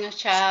 Sponsoring a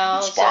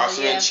child.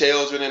 Sponsoring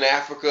children in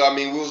Africa. I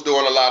mean, we was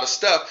doing a lot of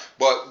stuff.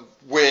 But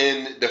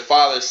when the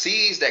Father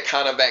sees that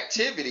kind of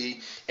activity,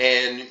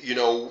 and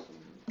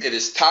it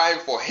is time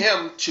for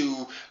him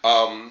to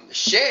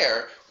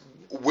share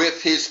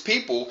with his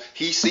people,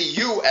 he see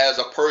you as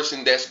a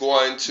person that's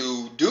going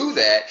to do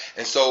that,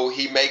 and so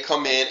he may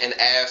come in and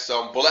add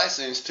some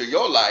blessings to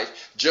your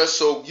life just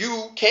so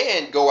you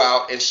can go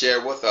out and share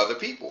with other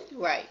people.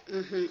 Right.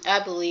 I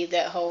believe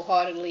that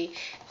wholeheartedly.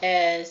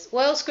 As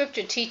well,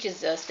 Scripture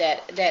teaches us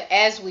that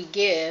as we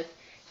give,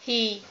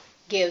 he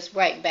gives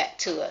right back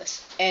to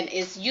us, and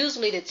it's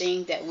usually the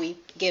thing that we've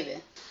given.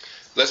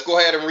 Let's go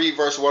ahead and read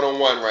verse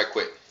 101 right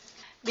quick.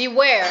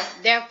 Beware,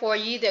 therefore,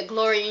 ye that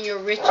glory in your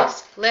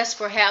riches, lest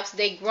perhaps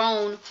they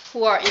groan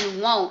who are in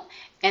want,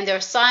 and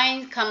their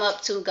sign come up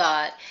to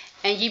God,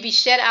 and ye be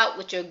shut out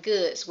with your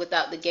goods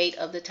without the gate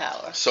of the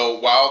tower. So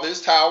while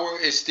this tower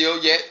is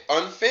still yet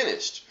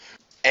unfinished,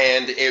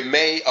 and it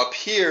may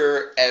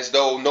appear as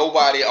though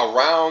nobody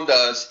around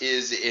us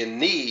is in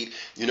need,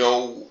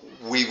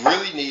 we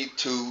really need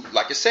to,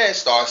 like I said,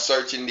 start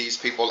searching these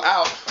people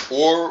out,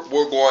 or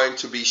we're going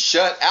to be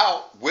shut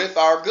out with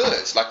our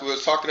goods. Like we were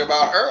talking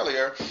about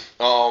earlier,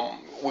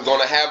 we're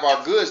going to have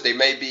our goods. They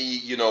may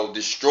be,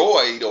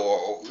 destroyed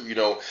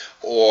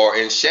or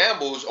in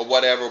shambles or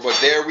whatever, but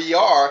there we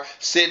are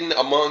sitting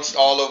amongst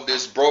all of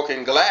this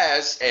broken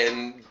glass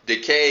and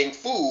decaying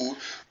food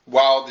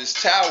while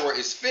this tower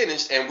is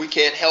finished, and we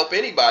can't help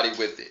anybody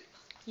with it.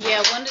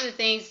 Yeah, one of the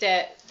things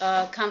that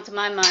come to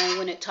my mind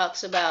when it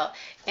talks about,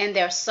 and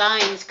their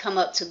signs come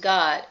up to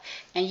God,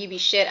 and you be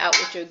shut out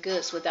with your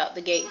goods without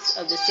the gates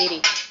of the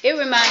city. It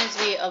reminds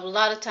me of a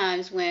lot of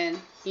times when,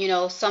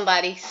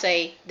 somebody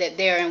say that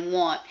they're in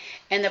want.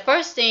 And the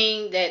first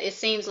thing that it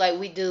seems like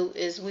we do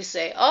is we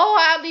say, oh,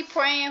 I'll be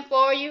praying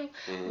for you.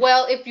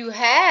 Well, if you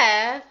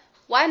have,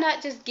 why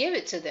not just give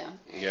it to them?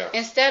 Yeah.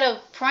 Instead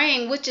of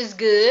praying, which is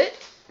good,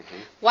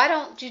 why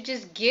don't you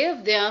just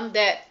give them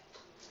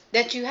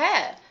that you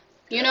have?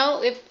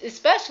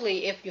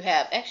 Especially if you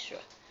have extra.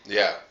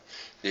 Yeah.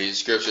 The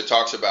scripture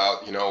talks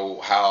about,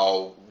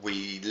 how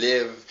we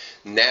live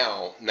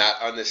now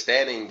not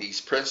understanding these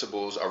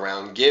principles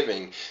around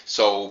giving.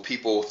 So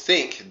people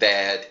think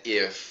that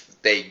if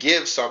they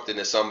give something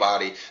to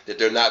somebody, that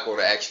they're not going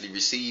to actually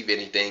receive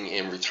anything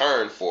in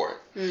return for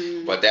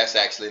it. But that's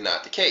actually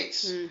not the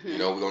case. We're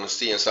going to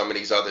see in some of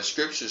these other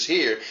scriptures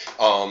here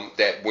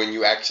that when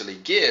you actually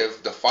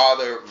give, the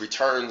Father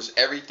returns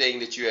everything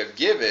that you have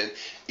given,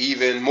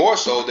 even more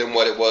so than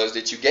what it was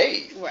that you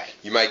gave. Right.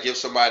 You might give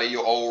somebody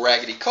your old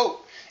raggedy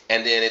coat,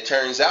 and then it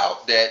turns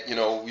out that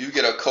you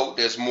get a coat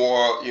that's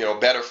more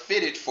better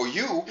fitted for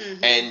you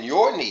and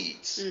your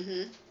needs.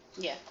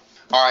 Yeah.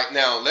 All right,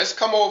 now let's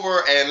come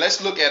over and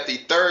let's look at the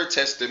Third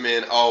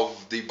Testament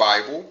of the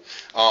Bible.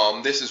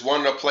 This is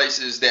one of the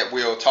places that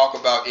we'll talk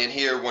about in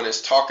here when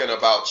it's talking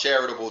about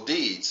charitable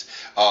deeds.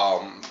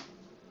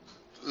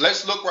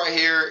 Let's look right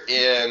here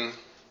in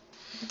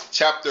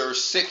chapter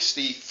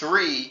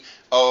 63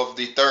 of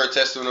the Third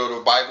Testament of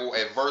the Bible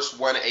at verse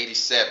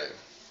 187.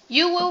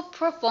 You will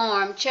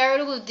perform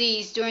charitable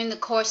deeds during the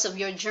course of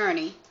your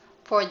journey,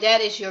 for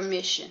that is your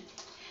mission.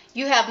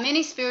 You have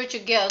many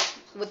spiritual gifts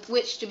with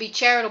which to be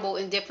charitable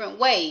in different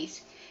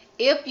ways.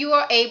 If you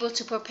are able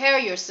to prepare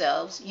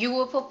yourselves, you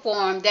will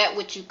perform that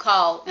which you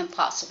call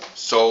impossible.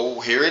 So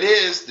here it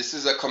is. This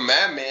is a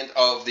commandment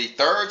of the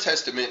Third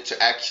Testament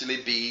to actually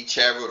be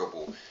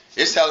charitable.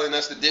 It's telling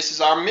us that this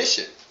is our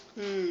mission.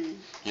 I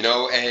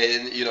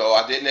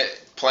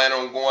didn't plan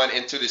on going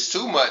into this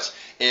too much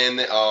in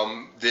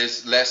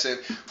this lesson,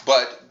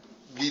 but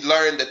we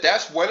learned that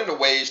that's one of the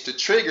ways to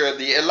trigger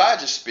the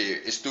Elijah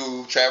spirit is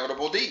through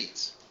charitable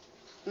deeds.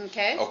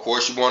 Okay. Of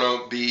course, you want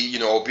to be,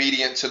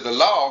 obedient to the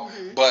law,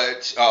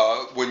 but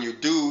when you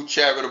do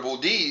charitable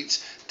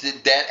deeds,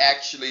 that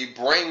actually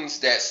brings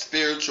that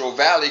spiritual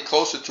valley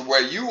closer to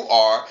where you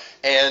are,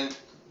 and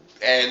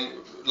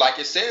like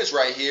it says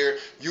right here,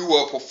 you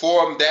will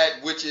perform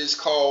that which is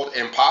called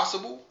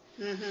impossible.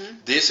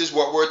 This is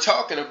what we're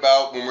talking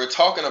about when we're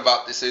talking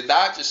about this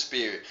Elijah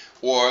spirit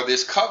or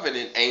this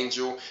covenant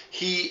angel.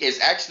 He is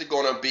actually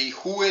going to be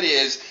who it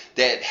is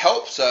that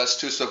helps us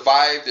to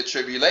survive the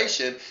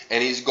tribulation,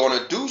 and he's going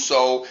to do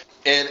so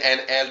in an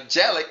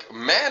angelic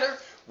manner.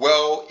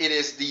 Well, it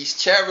is these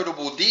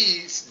charitable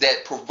deeds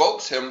that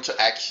provokes him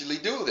to actually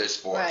do this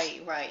for us.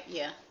 Right,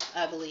 yeah.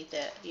 I believe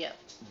that, yeah.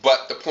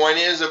 But the point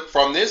is,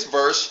 from this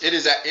verse, it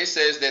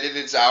says that it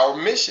is our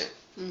mission.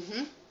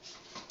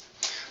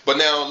 But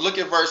now look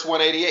at verse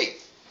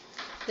 188.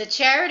 The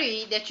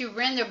charity that you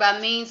render by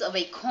means of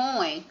a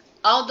coin,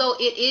 although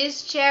it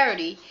is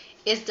charity,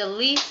 is the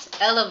least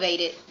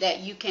elevated that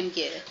you can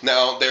give.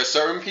 Now, there are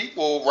certain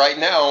people right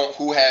now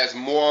who has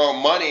more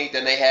money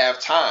than they have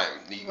time.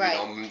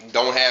 Right.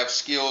 Don't have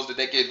skills that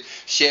they could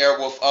share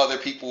with other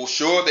people.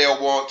 Sure,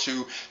 they'll want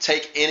to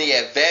take any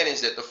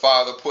advantage that the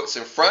Father puts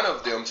in front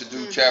of them to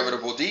do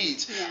charitable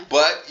deeds. Yeah.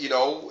 But,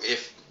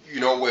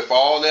 if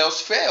all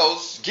else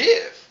fails,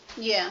 give.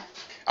 Yeah.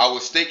 I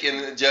was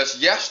thinking just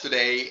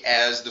yesterday,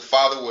 as the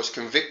Father was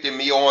convicting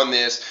me on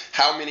this,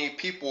 how many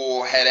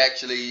people had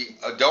actually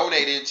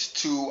donated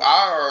to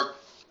our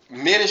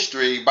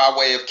ministry by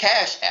way of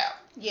Cash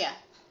App. Yeah.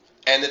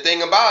 And the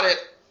thing about it,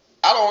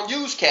 I don't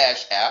use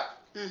Cash App.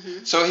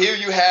 So here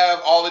you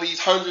have all of these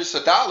hundreds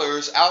of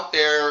dollars out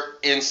there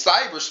in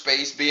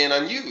cyberspace being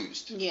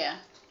unused. Yeah.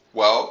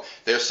 Well,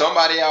 there's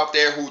somebody out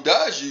there who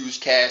does use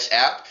Cash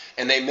App,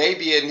 and they may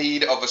be in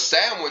need of a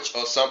sandwich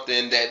or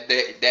something that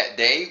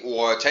day,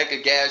 or a tank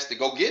of gas to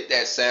go get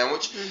that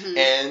sandwich.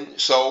 And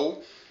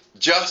so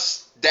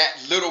just that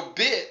little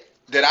bit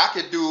that I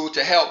could do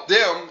to help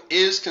them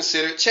is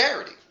considered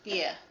charity.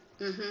 Yeah.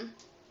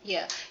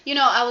 Yeah.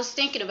 I was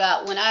thinking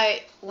about when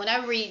I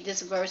read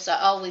this verse, I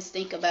always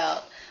think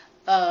about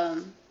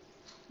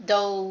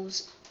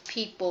those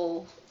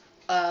people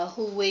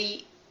who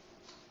we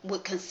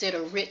would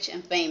consider rich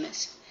and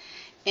famous,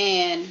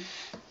 and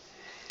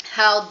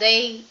how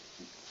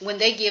when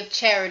they give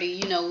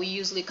charity, we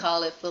usually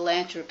call it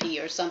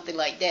philanthropy or something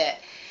like that.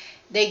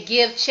 They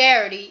give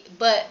charity,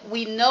 but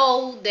we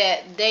know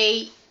that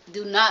they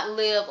do not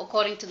live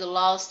according to the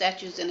laws,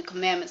 statutes, and the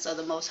commandments of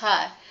the Most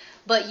High.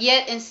 But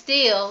yet and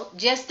still,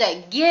 just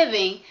that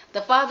giving,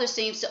 the Father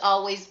seems to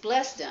always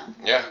bless them.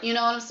 Yeah. You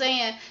know what I'm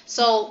saying?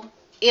 So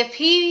if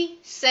He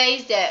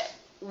says that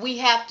we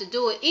have to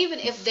do it, even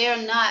if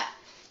they're not,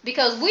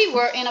 because we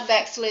were in a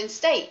backslidden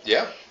state.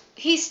 Yeah.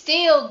 He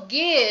still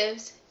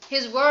gives.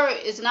 His word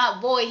is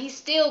not void. He's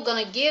still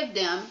going to give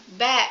them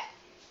back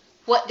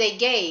what they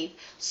gave.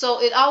 So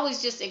it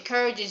always just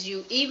encourages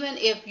you, even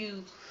if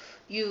you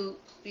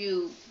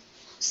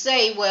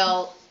say,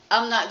 well,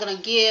 I'm not going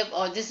to give,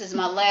 or this is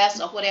my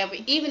last, or whatever.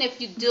 Even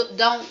if you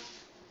don't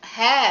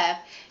have,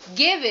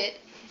 give it,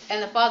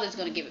 and the Father's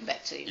going to give it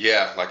back to you.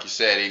 Yeah, like you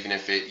said, even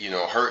if it,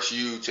 hurts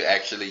you to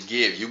actually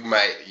give, you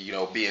might,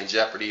 be in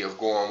jeopardy of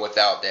going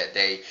without that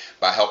day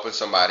by helping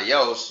somebody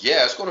else.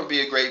 Yeah, it's going to be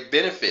a great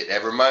benefit.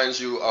 That reminds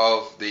you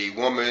of the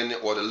woman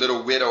or the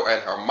little widow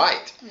and her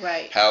mite.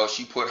 Right. How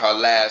she put her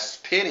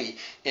last penny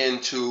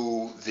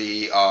into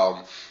the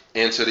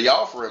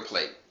offering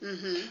plate.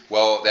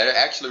 Well, that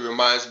actually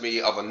reminds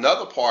me of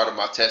another part of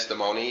my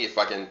testimony, if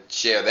I can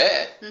share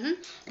that.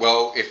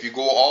 Well, if you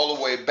go all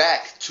the way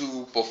back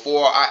to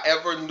before I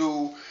ever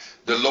knew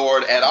the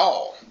Lord at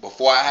all,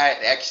 before I had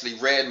actually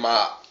read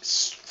my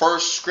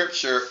first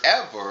scripture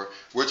ever,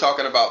 we're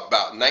talking about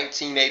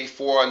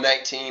 1984 or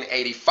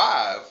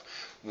 1985,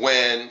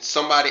 when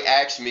somebody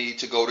asked me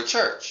to go to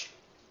church.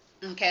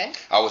 Okay.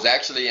 I was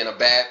actually in a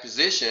bad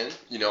position.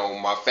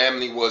 My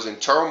family was in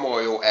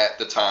turmoil at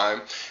the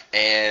time,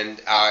 and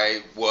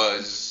I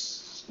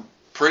was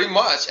pretty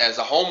much as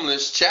a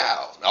homeless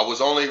child. I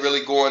was only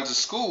really going to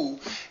school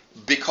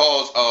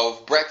because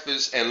of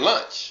breakfast and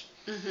lunch.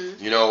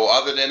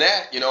 Other than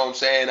that, what I'm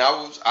saying,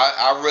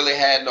 I really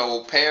had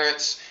no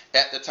parents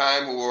at the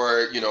time who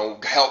were,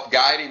 help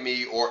guiding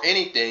me or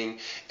anything.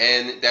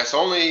 And that's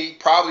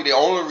probably the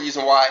only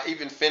reason why I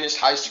even finished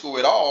high school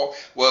at all,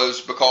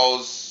 was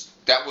because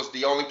that was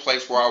the only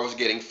place where I was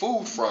getting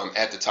food from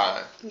at the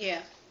time.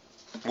 Yeah.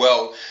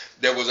 Well,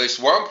 there was this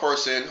one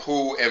person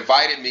who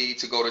invited me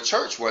to go to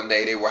church one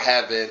day. They were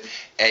having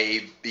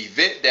a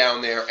event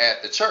down there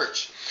at the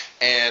church.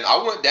 And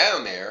I went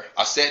down there.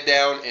 I sat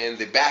down in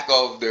the back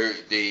of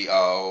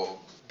the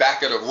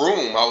back of the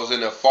room. I was in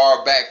the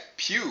far back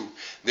pew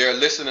there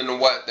listening to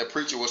what the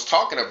preacher was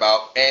talking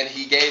about. And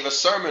he gave a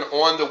sermon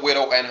on the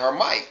widow and her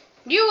mite.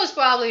 You was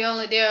probably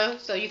only there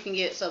so you can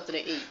get something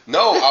to eat.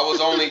 No, I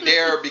was only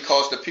there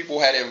because the people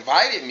had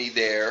invited me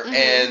there,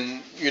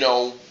 and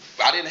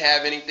I didn't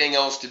have anything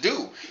else to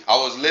do. I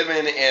was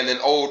living in an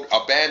old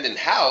abandoned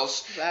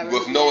house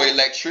with no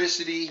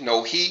electricity,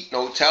 no heat,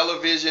 no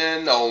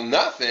television, no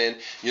nothing.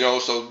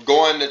 So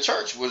going to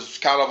church was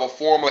kind of a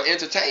form of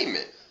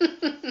entertainment.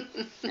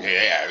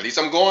 Yeah, at least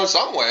I'm going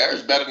somewhere.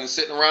 It's better than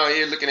sitting around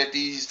here looking at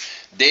these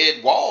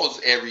dead walls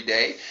every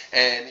day.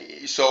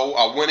 And so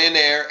I went in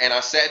there and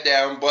I sat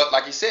down. But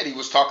like he said, he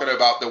was talking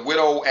about the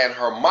widow and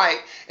her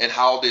mite, and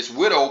how this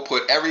widow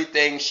put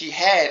everything she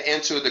had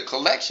into the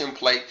collection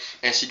plate,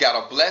 and she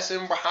got a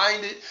blessing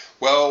behind it.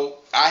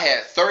 Well, I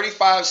had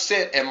 35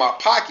 cents in my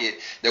pocket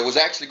that was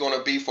actually going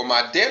to be for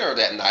my dinner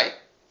that night.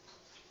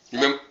 You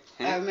remember?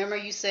 I remember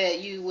you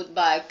said you would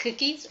buy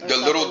cookies. Or the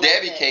little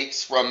Debbie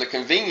cakes from the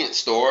convenience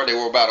store. They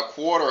were about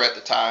 $1 at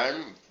the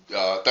time.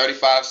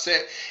 35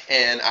 cent,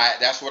 and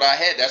that's what I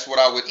had. That's what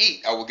I would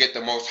eat. I would get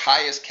the most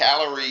highest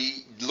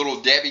calorie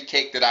little Debbie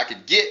cake that I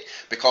could get,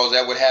 because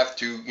that would have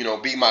to,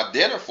 be my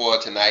dinner for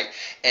tonight.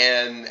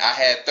 And I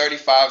had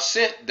 35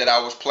 cent that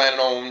I was planning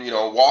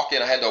on,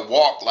 walking. I had to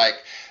walk like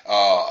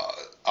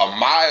a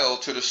mile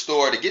to the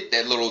store to get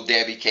that little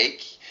Debbie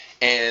cake.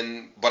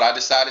 But I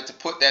decided to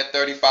put that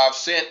 35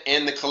 cent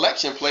in the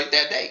collection plate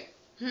that day.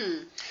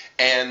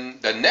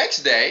 And the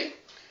next day,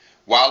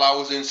 while I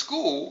was in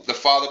school, the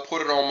Father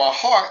put it on my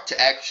heart to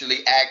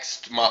actually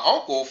ask my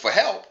uncle for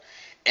help.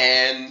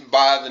 And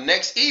by the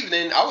next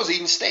evening, I was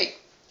eating steak.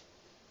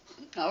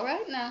 All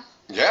right now.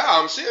 Yeah,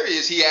 I'm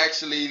serious. He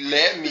actually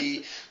led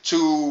me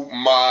to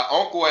my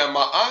uncle and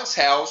my aunt's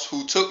house,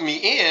 who took me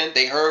in.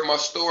 They heard my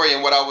story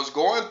and what I was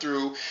going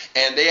through,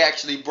 and they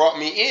actually brought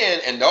me in.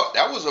 And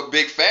that was a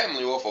big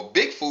family with a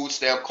big food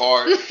stamp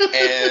card.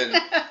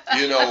 And,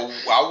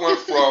 I went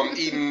from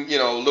eating,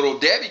 little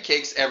Debbie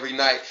cakes every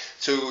night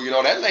to,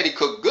 that lady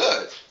cooked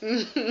good.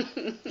 And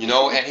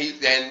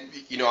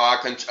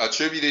I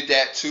attributed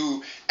that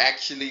to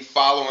actually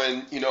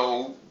following,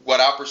 what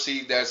I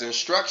perceived as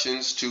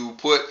instructions to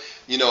put,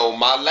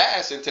 my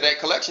last into that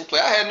collection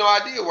plate. I had no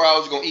idea where I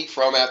was going to eat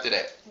from after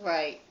that.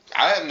 Right.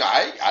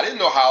 I didn't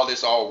know how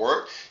this all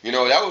worked. That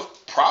was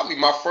probably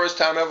my first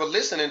time ever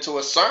listening to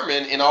a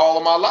sermon in all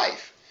of my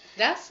life.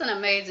 That's an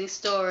amazing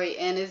story,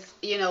 and it's,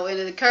 and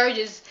it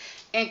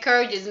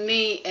encourages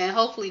me, and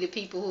hopefully the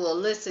people who are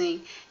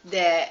listening,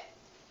 that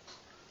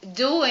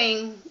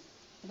doing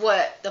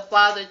what the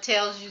Father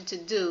tells you to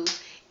do,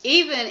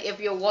 even if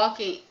you're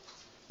walking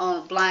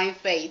on blind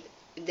faith,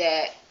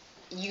 that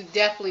you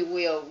definitely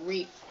will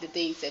reap the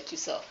things that you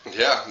sow.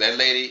 Yeah, that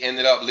lady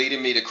ended up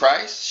leading me to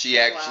Christ. She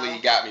actually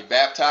got me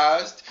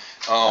baptized,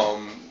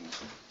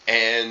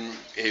 and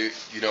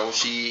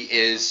she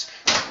is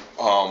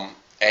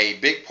a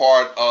big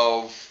part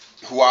of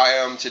who I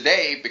am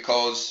today,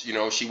 because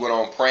she went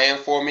on praying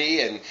for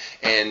me, and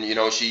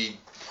she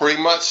pretty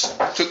much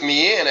took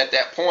me in at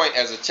that point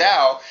as a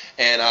child,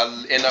 and I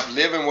ended up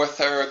living with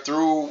her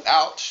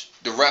throughout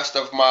the rest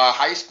of my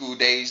high school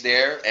days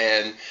there.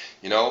 And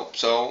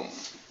so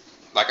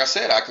like I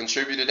said, I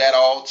contributed that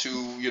all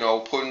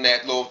to putting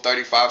that little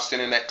 35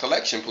 cent in that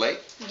collection plate.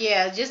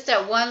 Yeah, just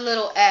that one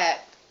little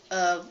act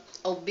of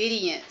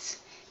obedience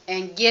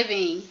and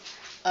giving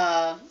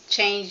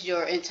changed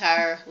your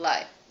entire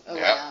life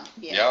around.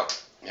 Yep.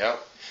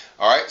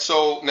 All right,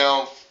 so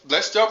now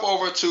let's jump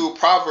over to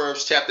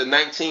Proverbs chapter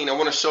 19. I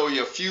want to show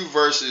you a few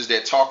verses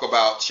that talk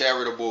about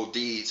charitable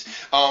deeds.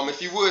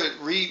 If you would,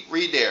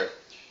 read there.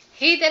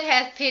 He that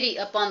hath pity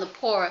upon the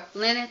poor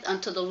lendeth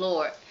unto the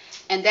Lord,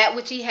 and that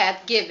which he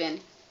hath given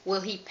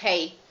will he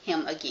pay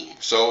him again.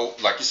 So,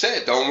 like you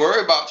said, don't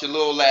worry about your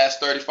little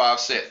last 35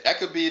 cents. That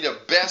could be the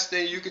best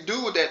thing you could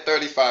do with that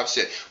 35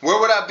 cents. Where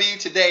would I be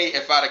today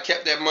if I'd have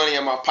kept that money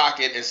in my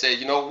pocket and said,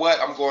 you know what,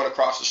 I'm going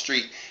across the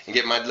street and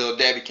get my little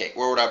Debbie cake?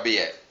 Where would I be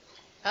at?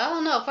 I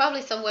don't know.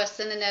 Probably somewhere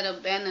sitting in that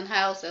abandoned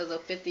house as a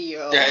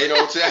 50-year-old. Yeah, ain't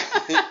no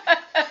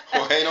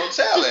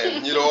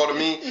telling. You know what I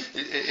mean?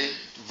 It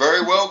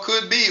very well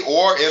could be,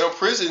 or in a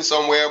prison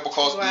somewhere,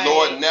 because the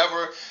Lord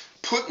never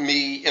put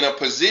me in a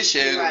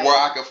position where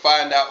I could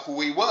find out who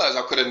he was.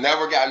 I could have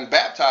never gotten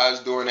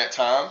baptized during that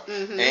time,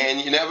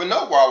 and you never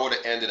know where I would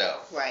have ended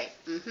up. Right.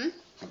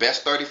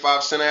 Best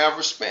 35 cents I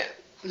ever spent.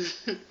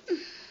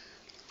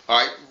 All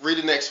right, read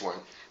the next one.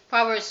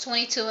 Proverbs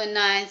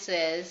 22:9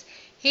 says,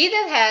 He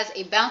that has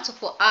a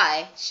bountiful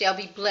eye shall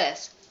be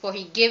blessed, for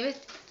he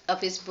giveth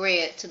of his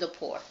bread to the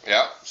poor.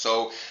 Yeah,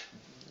 so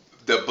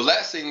the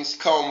blessings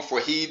come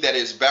for he that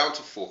is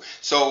bountiful.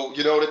 So,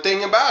 the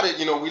thing about it,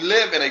 we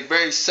live in a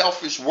very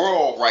selfish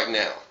world right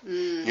now.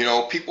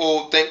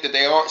 People think that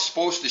they aren't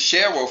supposed to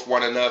share with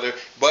one another,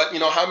 but,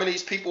 how many of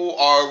these people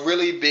are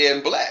really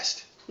being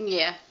blessed?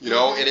 Yeah.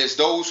 It is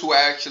those who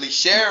are actually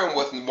sharing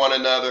with one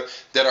another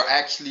that are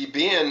actually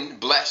being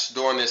blessed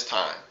during this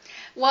time.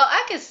 Well,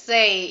 I could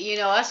say,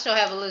 I still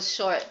have a little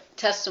short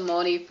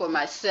testimony for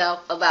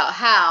myself about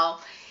how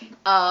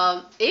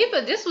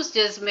even this was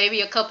just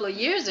maybe a couple of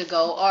years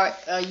ago or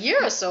a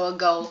year or so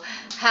ago,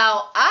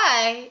 how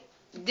I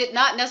did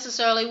not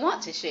necessarily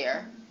want to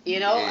share.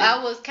 I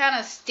was kind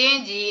of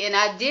stingy, and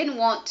I didn't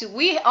want to.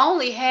 We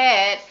only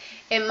had,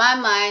 in my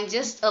mind,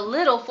 just a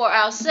little for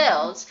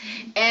ourselves,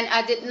 and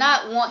I did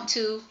not want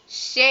to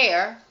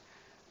share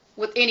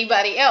with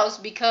anybody else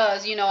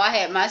because, I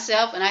had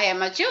myself and I had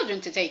my children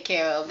to take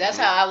care of. That's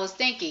how I was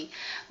thinking.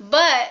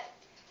 But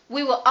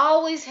we will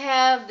always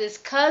have this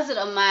cousin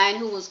of mine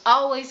who was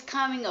always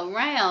coming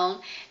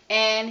around,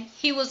 and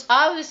he was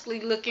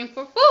obviously looking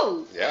for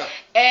food. Yeah.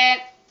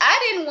 And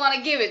I didn't want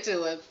to give it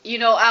to him.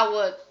 I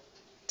would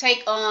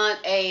take on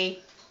a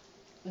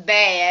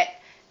bad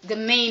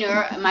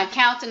demeanor. My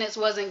countenance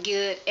wasn't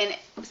good. And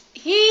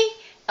he,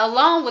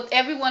 along with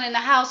everyone in the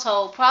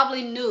household,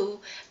 probably knew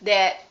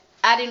that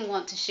I didn't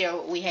want to share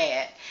what we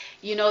had.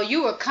 You know,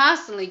 you were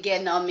constantly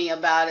getting on me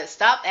about it.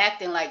 Stop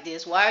acting like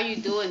this. Why are you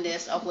doing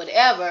this or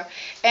whatever?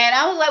 And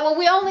I was like, well,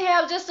 we only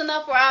have just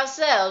enough for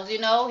ourselves. You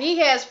know, he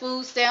has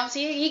food stamps.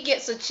 He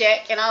gets a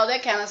check and all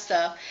that kind of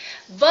stuff.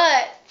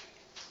 But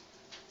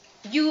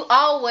you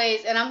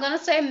always, and I'm going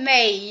to say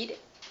made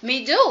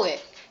me do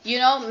it. You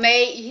know,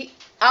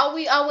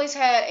 we always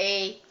had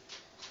a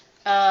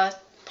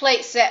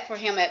plate set for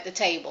him at the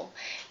table.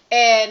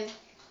 And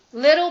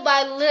little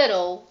by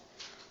little,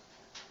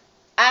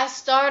 I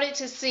started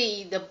to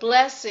see the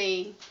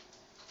blessing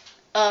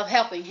of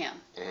helping him.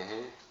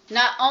 Mm-hmm.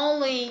 Not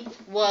only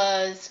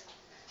was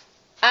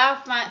our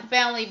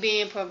family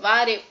being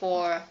provided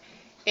for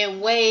in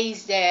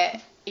ways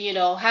that, you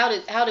know, how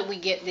did we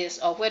get this,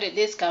 or where did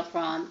this come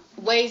from?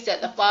 Ways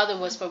that the Father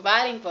was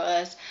providing for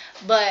us,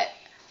 but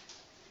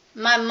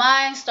my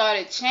mind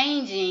started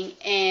changing,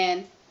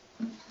 and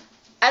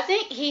I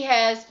think He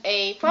has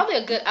probably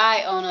a good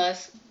eye on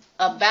us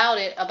about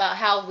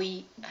how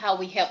we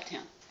helped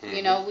him. Mm-hmm.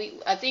 You know,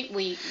 I think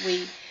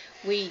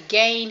we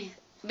gained,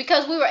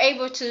 because you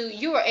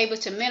were able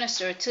to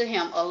minister to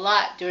him a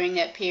lot during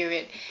that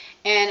period.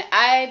 And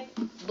I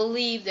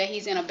believe that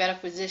he's in a better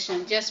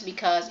position just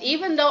because,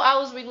 even though I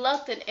was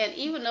reluctant and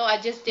even though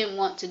I just didn't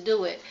want to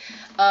do it,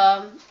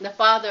 the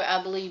Father,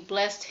 I believe,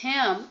 blessed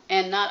him,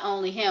 and not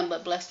only him,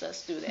 but blessed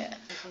us through that.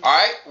 All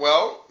right,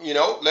 well, you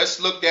know,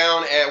 let's look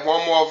down at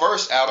one more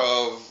verse out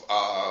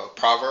of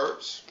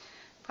Proverbs.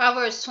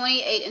 Proverbs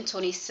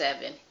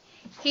 28:27.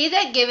 He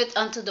that giveth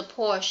unto the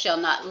poor shall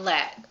not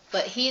lack,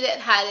 but he that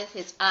hideth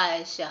his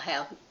eyes shall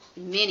have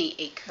many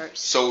a curse.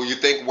 So you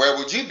think, where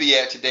would you be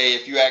at today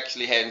if you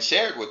actually hadn't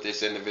shared with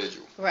this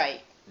individual?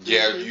 Right.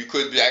 Yeah, mm-hmm. You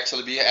could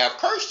actually have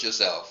cursed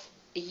yourself.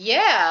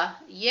 Yeah.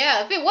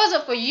 If it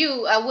wasn't for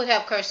you, I would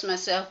have cursed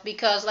myself,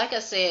 because, like I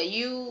said,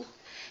 you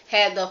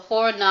had the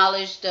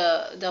foreknowledge,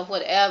 the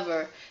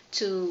whatever,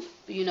 to,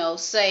 you know,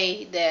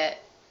 say that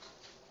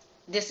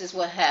this is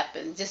what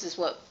happens. This is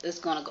what is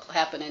going to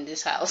happen in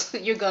this house.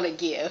 You're going to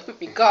give,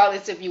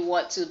 regardless if you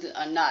want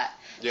to or not.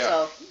 Yeah,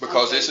 so,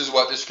 because this is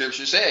what the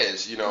scripture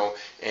says, you know,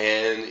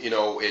 and, you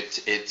know,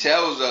 it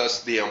tells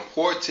us the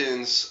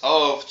importance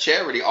of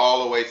charity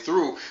all the way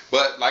through.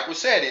 But like we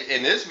said,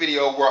 in this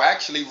video, we're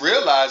actually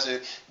realizing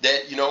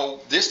that, you know,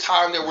 this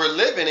time that we're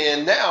living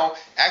in now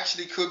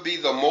actually could be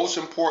the most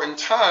important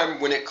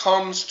time when it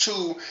comes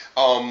to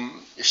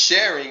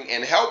sharing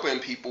and helping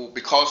people,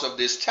 because of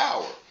this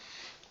tower.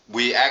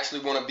 We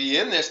actually want to be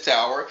in this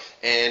tower,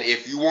 and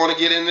if you want to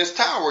get in this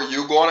tower,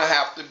 you're going to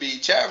have to be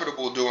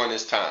charitable during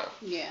this time.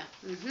 Yeah.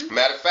 Mm-hmm.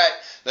 Matter of fact,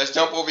 let's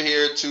jump over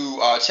here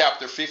to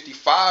chapter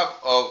 55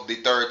 of the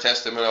Third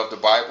Testament of the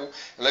Bible,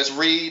 and let's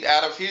read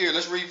out of here.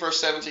 Let's read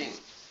verse 17.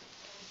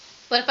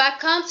 But if I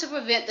come to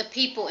prevent the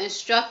people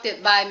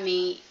instructed by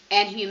me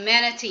and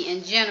humanity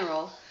in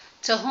general,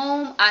 to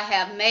whom I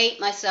have made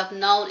myself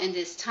known in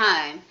this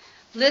time,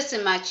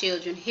 listen, my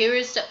children, here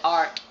is the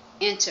ark.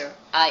 Enter,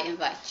 I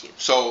invite you.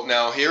 So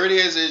now here it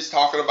is. It's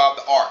talking about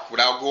the ark.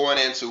 Without going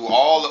into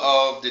all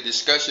of the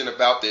discussion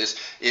about this,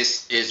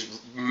 is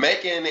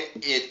making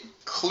it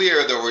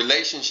clear the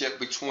relationship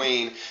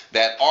between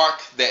that ark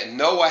that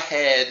Noah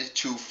had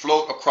to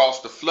float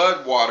across the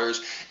flood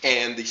waters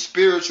and the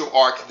spiritual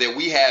ark that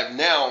we have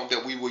now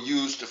that we will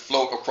use to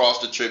float across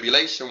the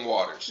tribulation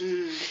waters.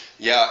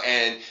 Yeah,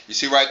 and you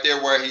see right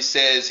there where he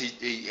says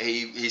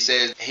he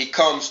says he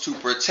comes to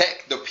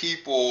protect the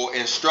people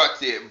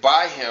instructed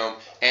by him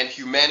and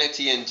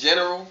humanity in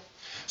general.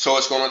 So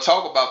it's going to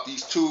talk about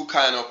these two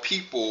kind of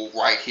people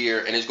right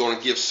here, and it's going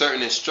to give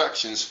certain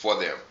instructions for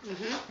them.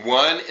 Mm-hmm.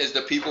 One is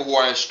the people who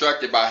are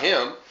instructed by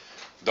him.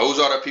 Those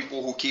are the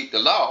people who keep the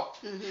law.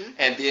 Mm-hmm.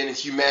 And then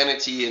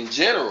humanity in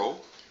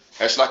general.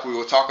 That's like we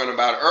were talking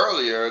about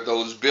earlier,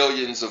 those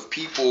billions of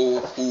people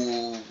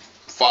who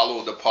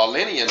follow the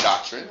Paulinian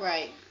doctrine.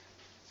 Right.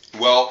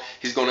 Well,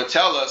 he's going to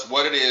tell us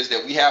what it is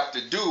that we have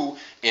to do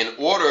in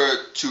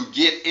order to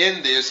get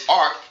in this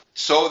ark,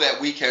 so that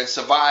we can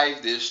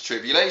survive this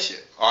tribulation.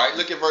 All right,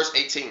 look at verse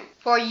 18.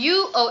 For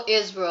you, O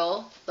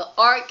Israel, the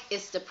ark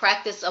is the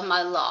practice of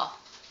my law.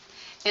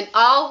 And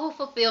all who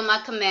fulfill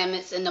my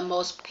commandments in the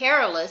most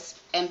perilous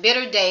and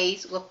bitter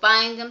days will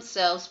find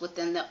themselves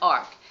within the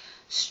ark,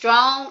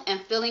 strong and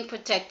feeling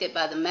protected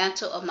by the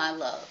mantle of my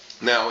love.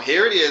 Now,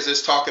 here it is.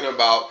 It's talking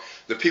about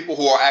the people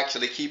who are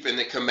actually keeping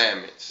the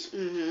commandments,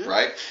 mm-hmm.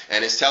 right?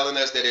 And it's telling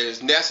us that it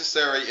is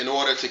necessary in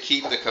order to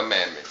keep the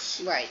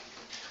commandments. Right.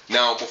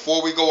 Now,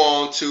 before we go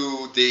on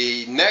to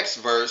the next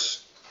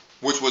verse,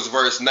 which was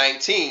verse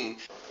 19,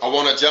 I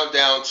want to jump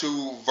down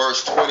to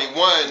verse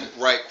 21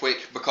 right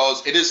quick,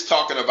 because it is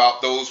talking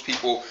about those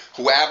people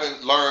who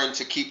haven't learned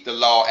to keep the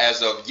law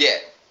as of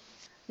yet.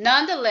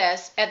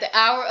 Nonetheless, at the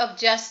hour of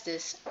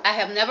justice, I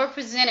have never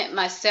presented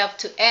myself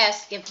to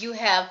ask if you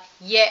have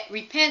yet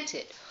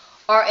repented,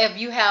 or if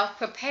you have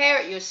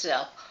prepared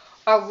yourself,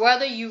 or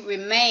whether you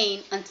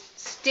remain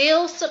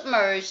still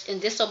submerged in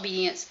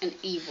disobedience and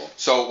evil.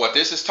 So what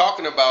this is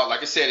talking about,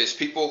 like I said, is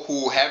people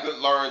who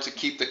haven't learned to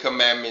keep the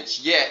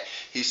commandments yet.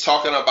 He's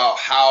talking about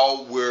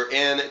how we're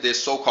in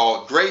this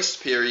so-called grace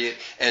period,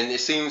 and it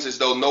seems as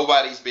though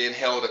nobody's being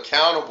held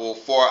accountable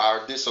for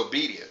our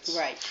disobedience.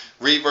 Right.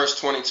 Read verse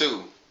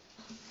 22.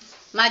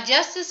 My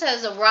justice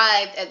has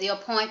arrived at the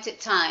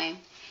appointed time,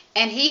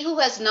 and he who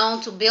has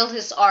known to build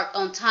his ark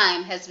on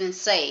time has been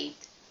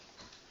saved.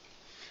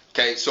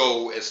 Okay,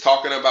 so it's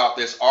talking about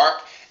this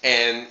ark,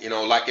 and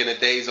like in the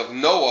days of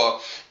Noah,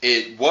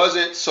 it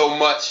wasn't so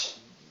much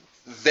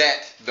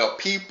that the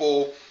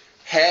people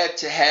had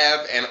to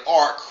have an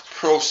ark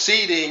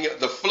preceding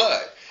the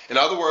flood. In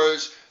other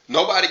words,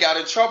 nobody got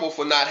in trouble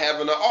for not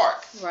having an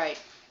ark. Right.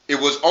 It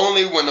was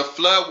only when the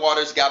flood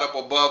waters got up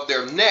above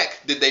their neck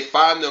did they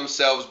find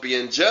themselves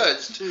being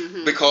judged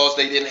because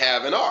they didn't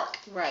have an ark.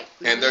 Right.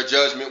 And their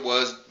judgment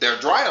was their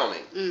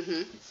drowning.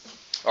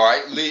 All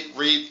right,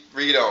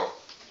 read on.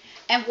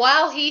 And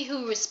while he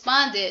who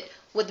responded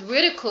with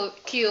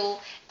ridicule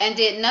and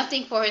did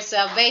nothing for his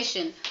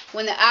salvation,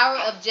 when the hour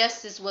of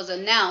justice was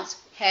announced,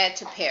 had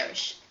to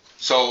perish.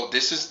 So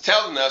this is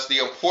telling us the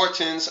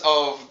importance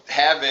of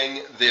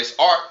having this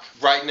ark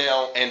right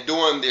now and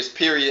during this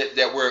period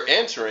that we're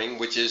entering,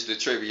 which is the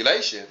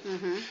tribulation.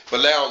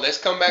 But now let's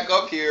come back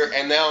up here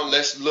and now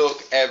let's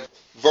look at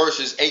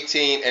verses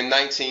 18 and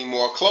 19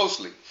 more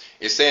closely.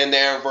 It's saying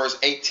there in verse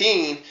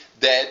 18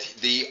 that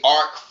the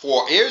ark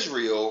for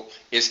Israel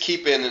is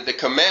keeping the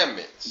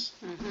commandments.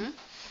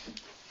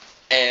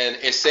 And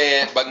it's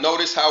saying, but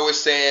notice how it's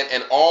saying,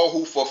 and all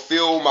who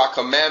fulfill my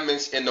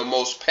commandments in the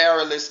most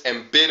perilous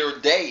and bitter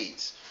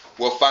days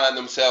will find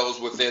themselves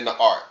within the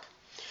ark.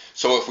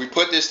 So if we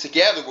put this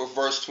together with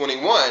verse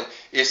 21,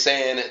 it's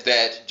saying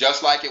that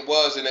just like it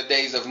was in the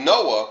days of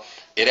Noah,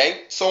 it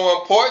ain't so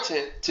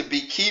important to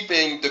be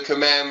keeping the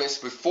commandments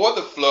before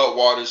the flood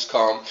waters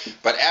come,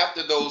 but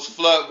after those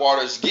flood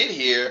waters get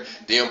here,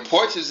 the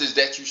importance is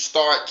that you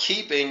start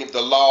keeping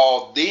the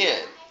law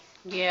then.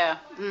 Yeah.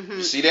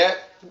 You see that?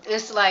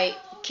 It's like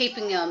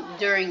keeping them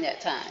during that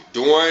time.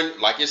 During,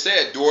 like you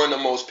said, during the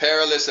most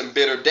perilous and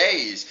bitter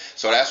days.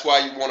 So that's why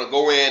you want to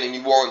go in and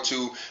you want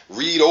to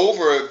read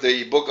over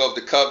the book of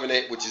the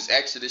covenant, which is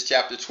Exodus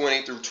chapter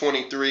 20 through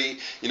 23.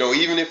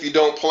 Even if you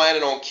don't plan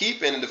it on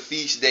keeping the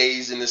feast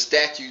days and the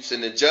statutes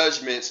and the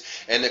judgments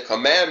and the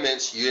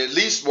commandments, you at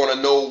least want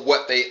to know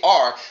what they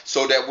are,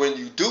 so that when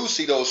you do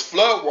see those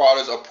flood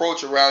waters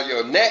approach around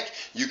your neck,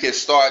 you can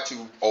start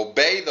to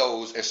obey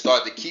those and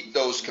start to keep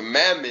those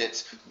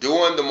commandments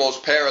during the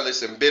most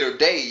perilous and bitter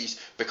days,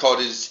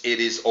 because it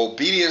is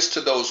obedience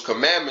to those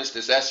commandments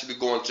that's actually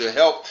going to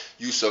help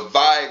you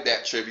survive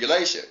that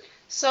tribulation.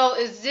 So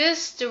is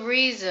this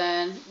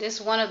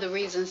one of the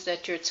reasons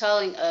that you're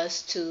telling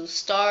us to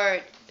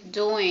start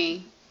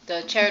doing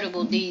the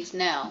charitable deeds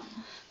now?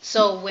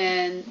 So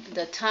when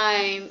the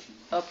time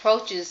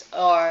approaches,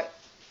 or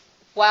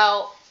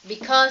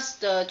because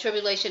the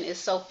tribulation is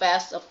so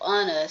fast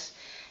upon us,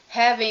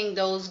 having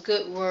those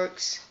good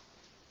works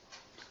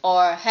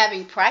or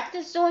having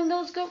practice doing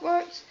those good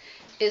works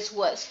is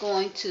what's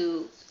going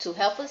to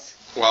help us?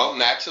 Well,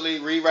 naturally,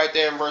 read right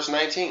there in verse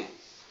 19.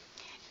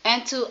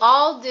 And to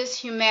all this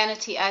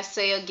humanity I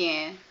say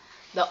again,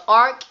 the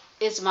ark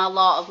is my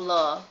law of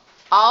love.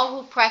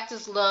 All who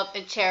practice love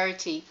and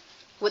charity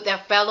with their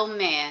fellow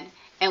man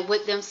and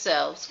with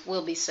themselves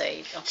will be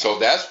saved. Okay. So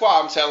that's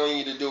why I'm telling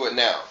you to do it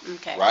now.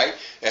 Okay. Right?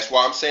 That's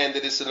why I'm saying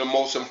that this is the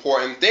most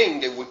important thing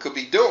that we could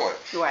be doing.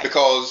 Right.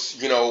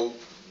 Because,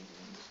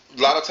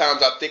 a lot of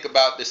times I think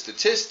about the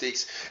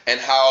statistics and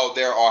how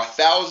there are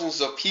thousands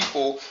of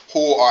people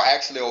who are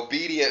actually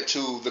obedient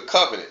to the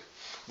covenant,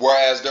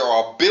 whereas there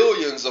are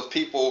billions of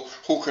people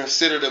who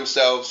consider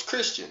themselves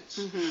Christians.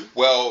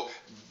 Well,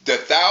 the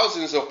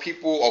thousands of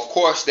people, of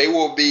course, they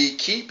will be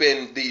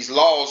keeping these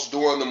laws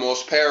during the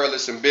most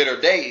perilous and bitter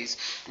days,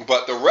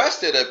 but the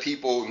rest of the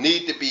people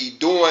need to be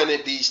doing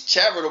these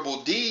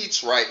charitable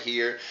deeds right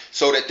here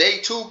so that they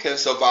too can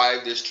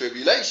survive this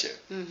tribulation.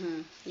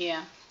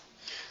 Yeah.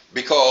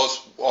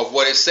 Because of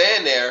what it's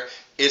saying there,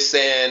 it's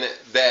saying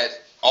that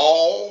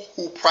all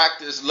who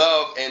practice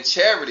love and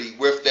charity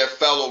with their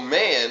fellow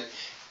man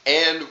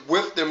and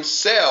with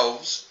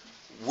themselves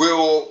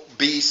will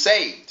be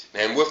saved.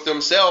 And with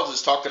themselves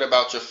is talking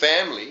about your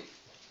family.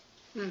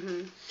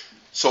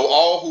 So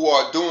all who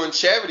are doing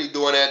charity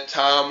during that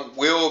time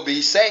will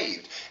be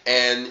saved.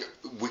 And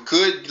we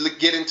could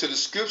get into the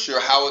scripture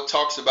how it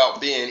talks about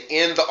being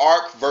in the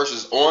ark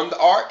versus on the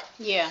ark.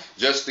 Yeah.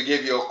 Just to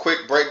give you a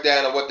quick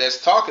breakdown of what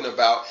that's talking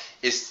about,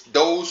 it's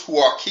those who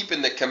are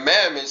keeping the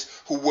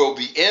commandments who will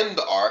be in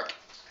the ark.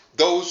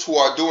 Those who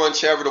are doing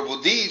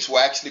charitable deeds will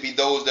actually be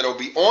those that will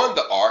be on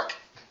the ark.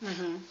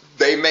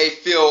 They may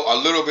feel a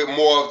little bit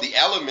more of the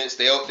elements.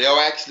 They'll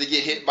actually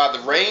get hit by the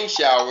rain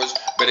showers,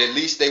 but at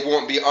least they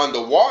won't be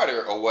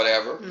underwater or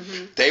whatever.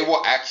 They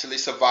will actually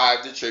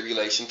survive the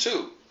tribulation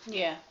too.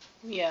 Yeah.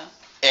 Yeah.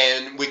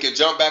 And we could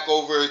jump back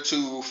over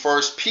to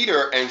 1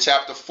 Peter and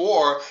chapter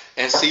 4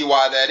 and see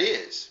why that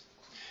is.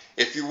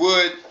 If you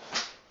would,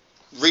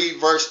 Read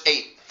verse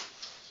 8.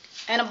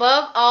 And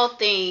above all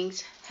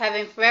things,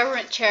 having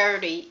fervent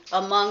charity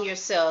among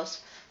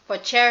yourselves, for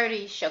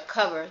charity shall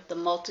cover the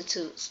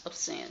multitudes of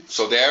sins.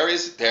 So there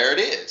it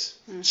is.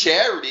 Mm-hmm.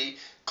 Charity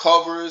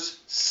covers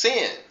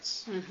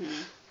sins.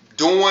 Mm-hmm.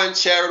 Doing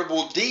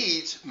charitable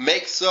deeds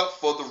makes up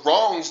for the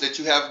wrongs that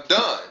you have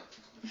done.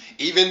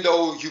 Even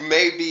though you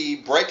may be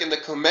breaking the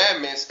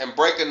commandments and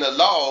breaking the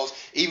laws,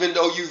 even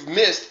though you've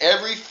missed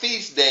every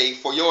feast day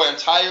for your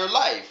entire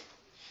life,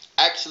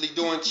 actually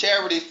doing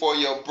charity for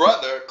your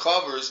brother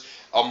covers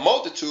a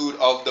multitude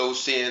of those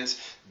sins.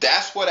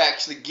 That's what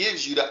actually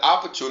gives you the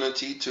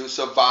opportunity to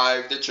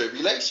survive the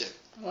tribulation.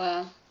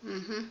 Wow.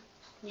 Mm-hmm.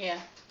 Yeah.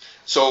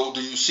 So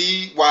do you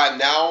see why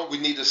now we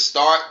need to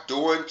start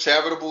doing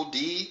charitable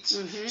deeds?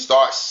 Mm-hmm.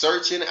 Start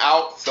searching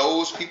out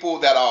those people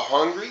that are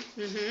hungry?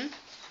 Mm-hmm.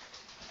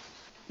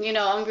 You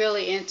know, I'm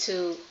really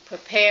into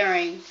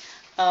preparing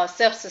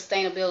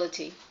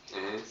self-sustainability.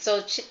 Mm-hmm.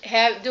 So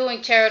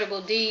doing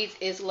charitable deeds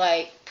is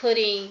like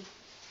putting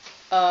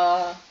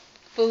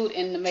food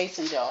in the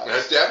mason jars.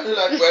 That's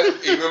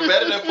definitely even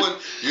better than putting.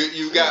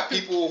 You got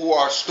people who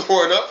are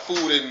storing up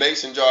food in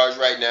mason jars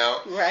right now.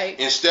 Right.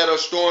 Instead of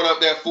storing up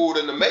their food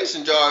in the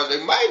mason jars,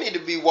 they might need to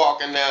be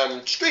walking down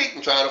the street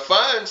and trying to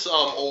find some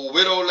old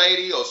widow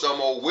lady or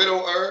some old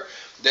widower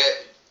that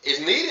is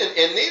in need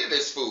of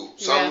this food.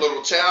 Some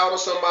little child or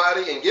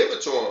somebody, and give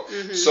it to them.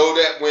 Mm-hmm. So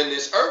that when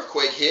this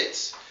earthquake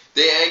hits,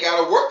 they ain't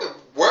got to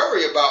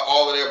worry about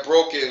all of their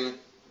broken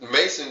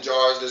mason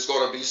jars that's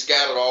going to be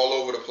scattered all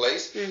over the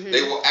place. Mm-hmm.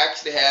 They will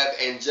actually have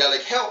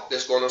angelic help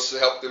that's going to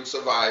help them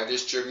survive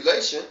this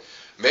tribulation,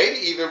 maybe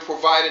even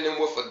providing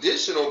them with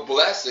additional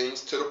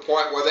blessings to the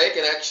point where they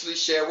can actually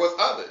share with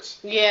others.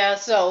 Yeah,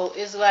 so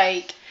it's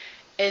like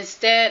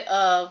instead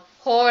of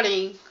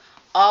hoarding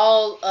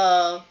all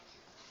of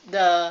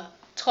the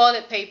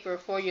toilet paper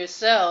for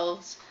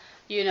yourselves,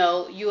 you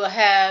know, you will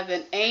have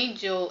an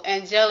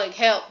angelic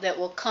help that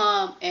will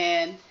come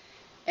and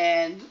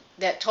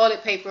that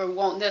toilet paper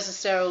won't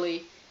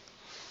necessarily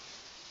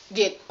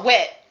get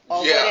wet or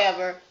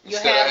whatever. You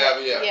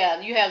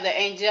have the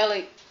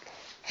angelic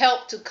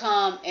help to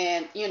come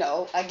and, you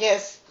know, I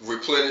guess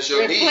replenish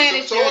your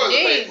needs.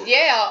 Paper.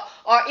 Yeah,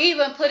 or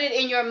even put it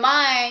in your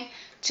mind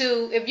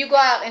to, if you go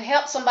out and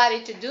help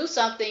somebody to do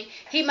something,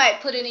 he might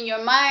put it in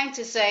your mind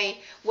to say,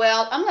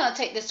 well, I'm going to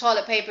take this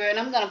toilet paper and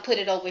I'm going to put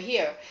it over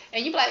here.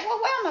 And you're like, well,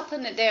 why am I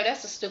putting it there?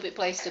 That's a stupid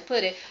place to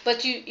put it.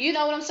 But you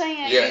know what I'm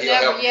saying? Yeah, he'll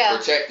help you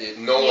protect it,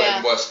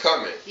 knowing what's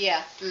coming.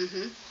 Yeah.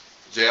 Mm-hmm.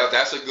 Yeah,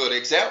 that's a good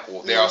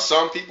example. There are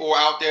some people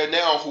out there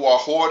now who are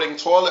hoarding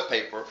toilet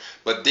paper,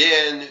 but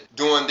then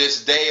during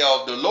this day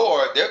of the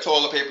Lord, their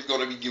toilet paper is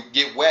going to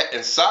get wet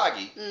and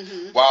soggy,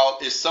 while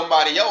it's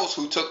somebody else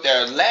who took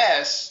their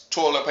last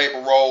toilet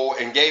paper roll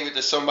and gave it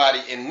to somebody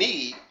in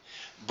need.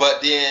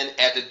 But then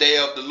at the day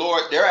of the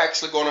Lord, they're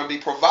actually going to be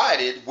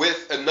provided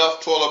with enough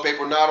toilet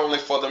paper not only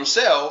for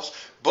themselves,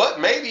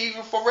 but maybe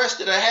even for the rest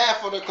of the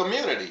half of the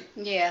community.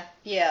 Yeah,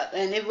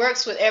 and it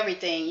works with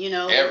everything, you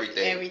know.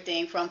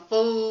 Everything from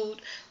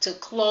food to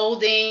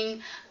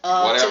clothing,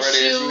 whatever to it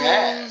shoes. Is you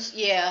have.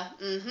 Yeah.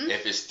 Mm-hmm.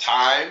 If it's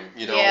time,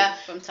 you know. Yeah,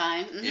 from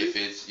time. Mm-hmm. If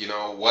it's, you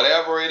know,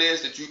 whatever it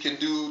is that you can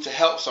do to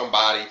help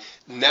somebody,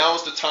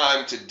 now's the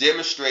time to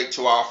demonstrate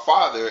to our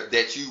Father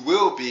that you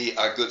will be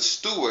a good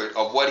steward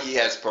of what He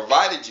has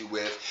provided you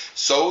with,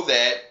 so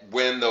that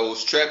when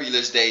those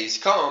tribulous days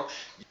come,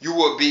 you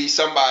will be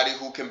somebody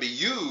who can be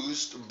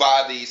used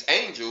by these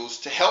angels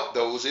to help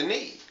those in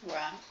need.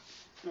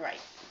 Right.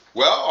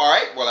 Well, all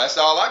right. Well, that's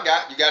all I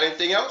got. You got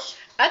anything else?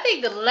 I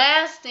think the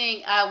last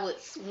thing I would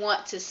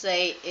want to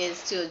say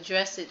is to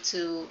address it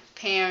to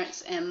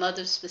parents and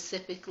mothers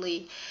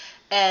specifically,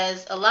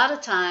 as a lot of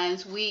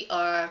times we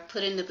are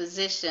put in the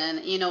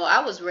position, you know,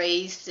 I was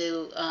raised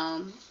to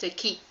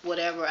keep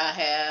whatever I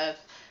have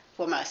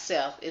for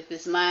myself. If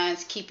it's mine,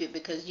 keep it,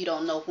 because you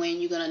don't know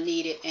when you're going to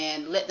need it,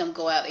 and let them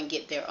go out and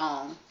get their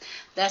own.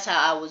 That's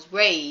how I was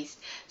raised.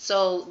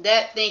 So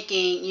that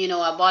thinking, you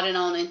know, I brought it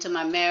on into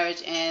my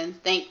marriage, and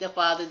thank the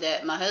Father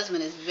that my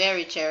husband is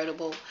very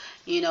charitable.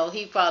 You know,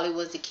 he probably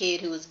was the kid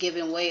who was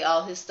giving away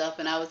all his stuff,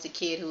 and I was the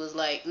kid who was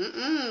like,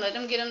 let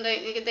them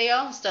get their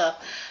own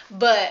stuff.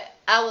 But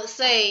I would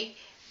say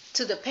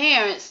to the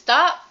parents,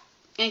 stop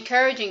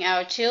encouraging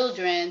our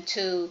children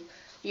to,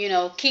 you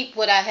know, keep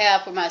what I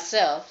have for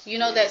myself. You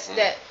know, that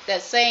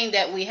saying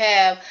that we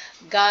have,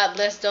 God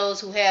bless those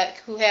who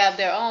have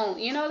their own.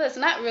 You know, that's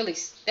not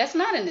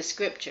in the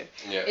scripture.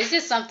 Yeah. It's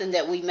just something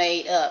that we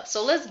made up.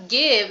 So let's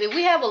give. If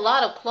we have a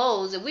lot of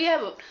clothes, if we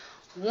haven't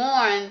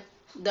worn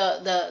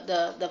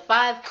the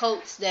 5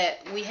 coats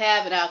that we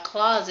have in our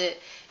closet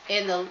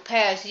in the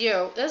past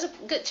year, there's a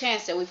good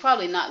chance that we're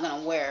probably not going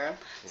to wear them.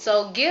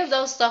 So give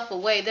those stuff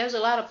away. There's a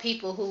lot of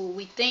people who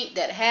we think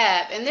that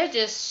have, and they're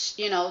just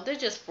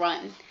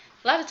fronting.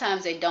 A lot of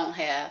times they don't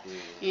have.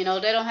 You know,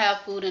 they don't have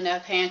food in their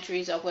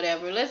pantries or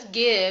whatever. Let's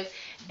give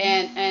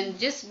and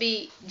just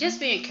be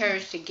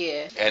encouraged to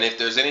give. And if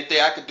there's anything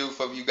I could do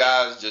for you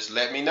guys, just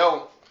let me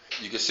know.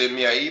 You can send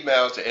me an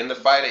email to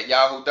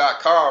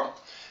inthefight@yahoo.com.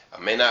 I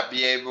may not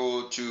be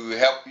able to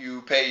help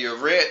you pay your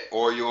rent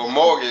or your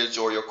mortgage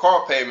or your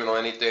car payment or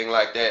anything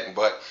like that,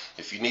 but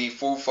if you need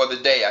food for the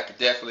day, I could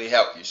definitely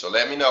help you. So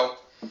let me know.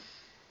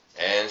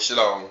 And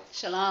shalom.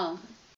 Shalom.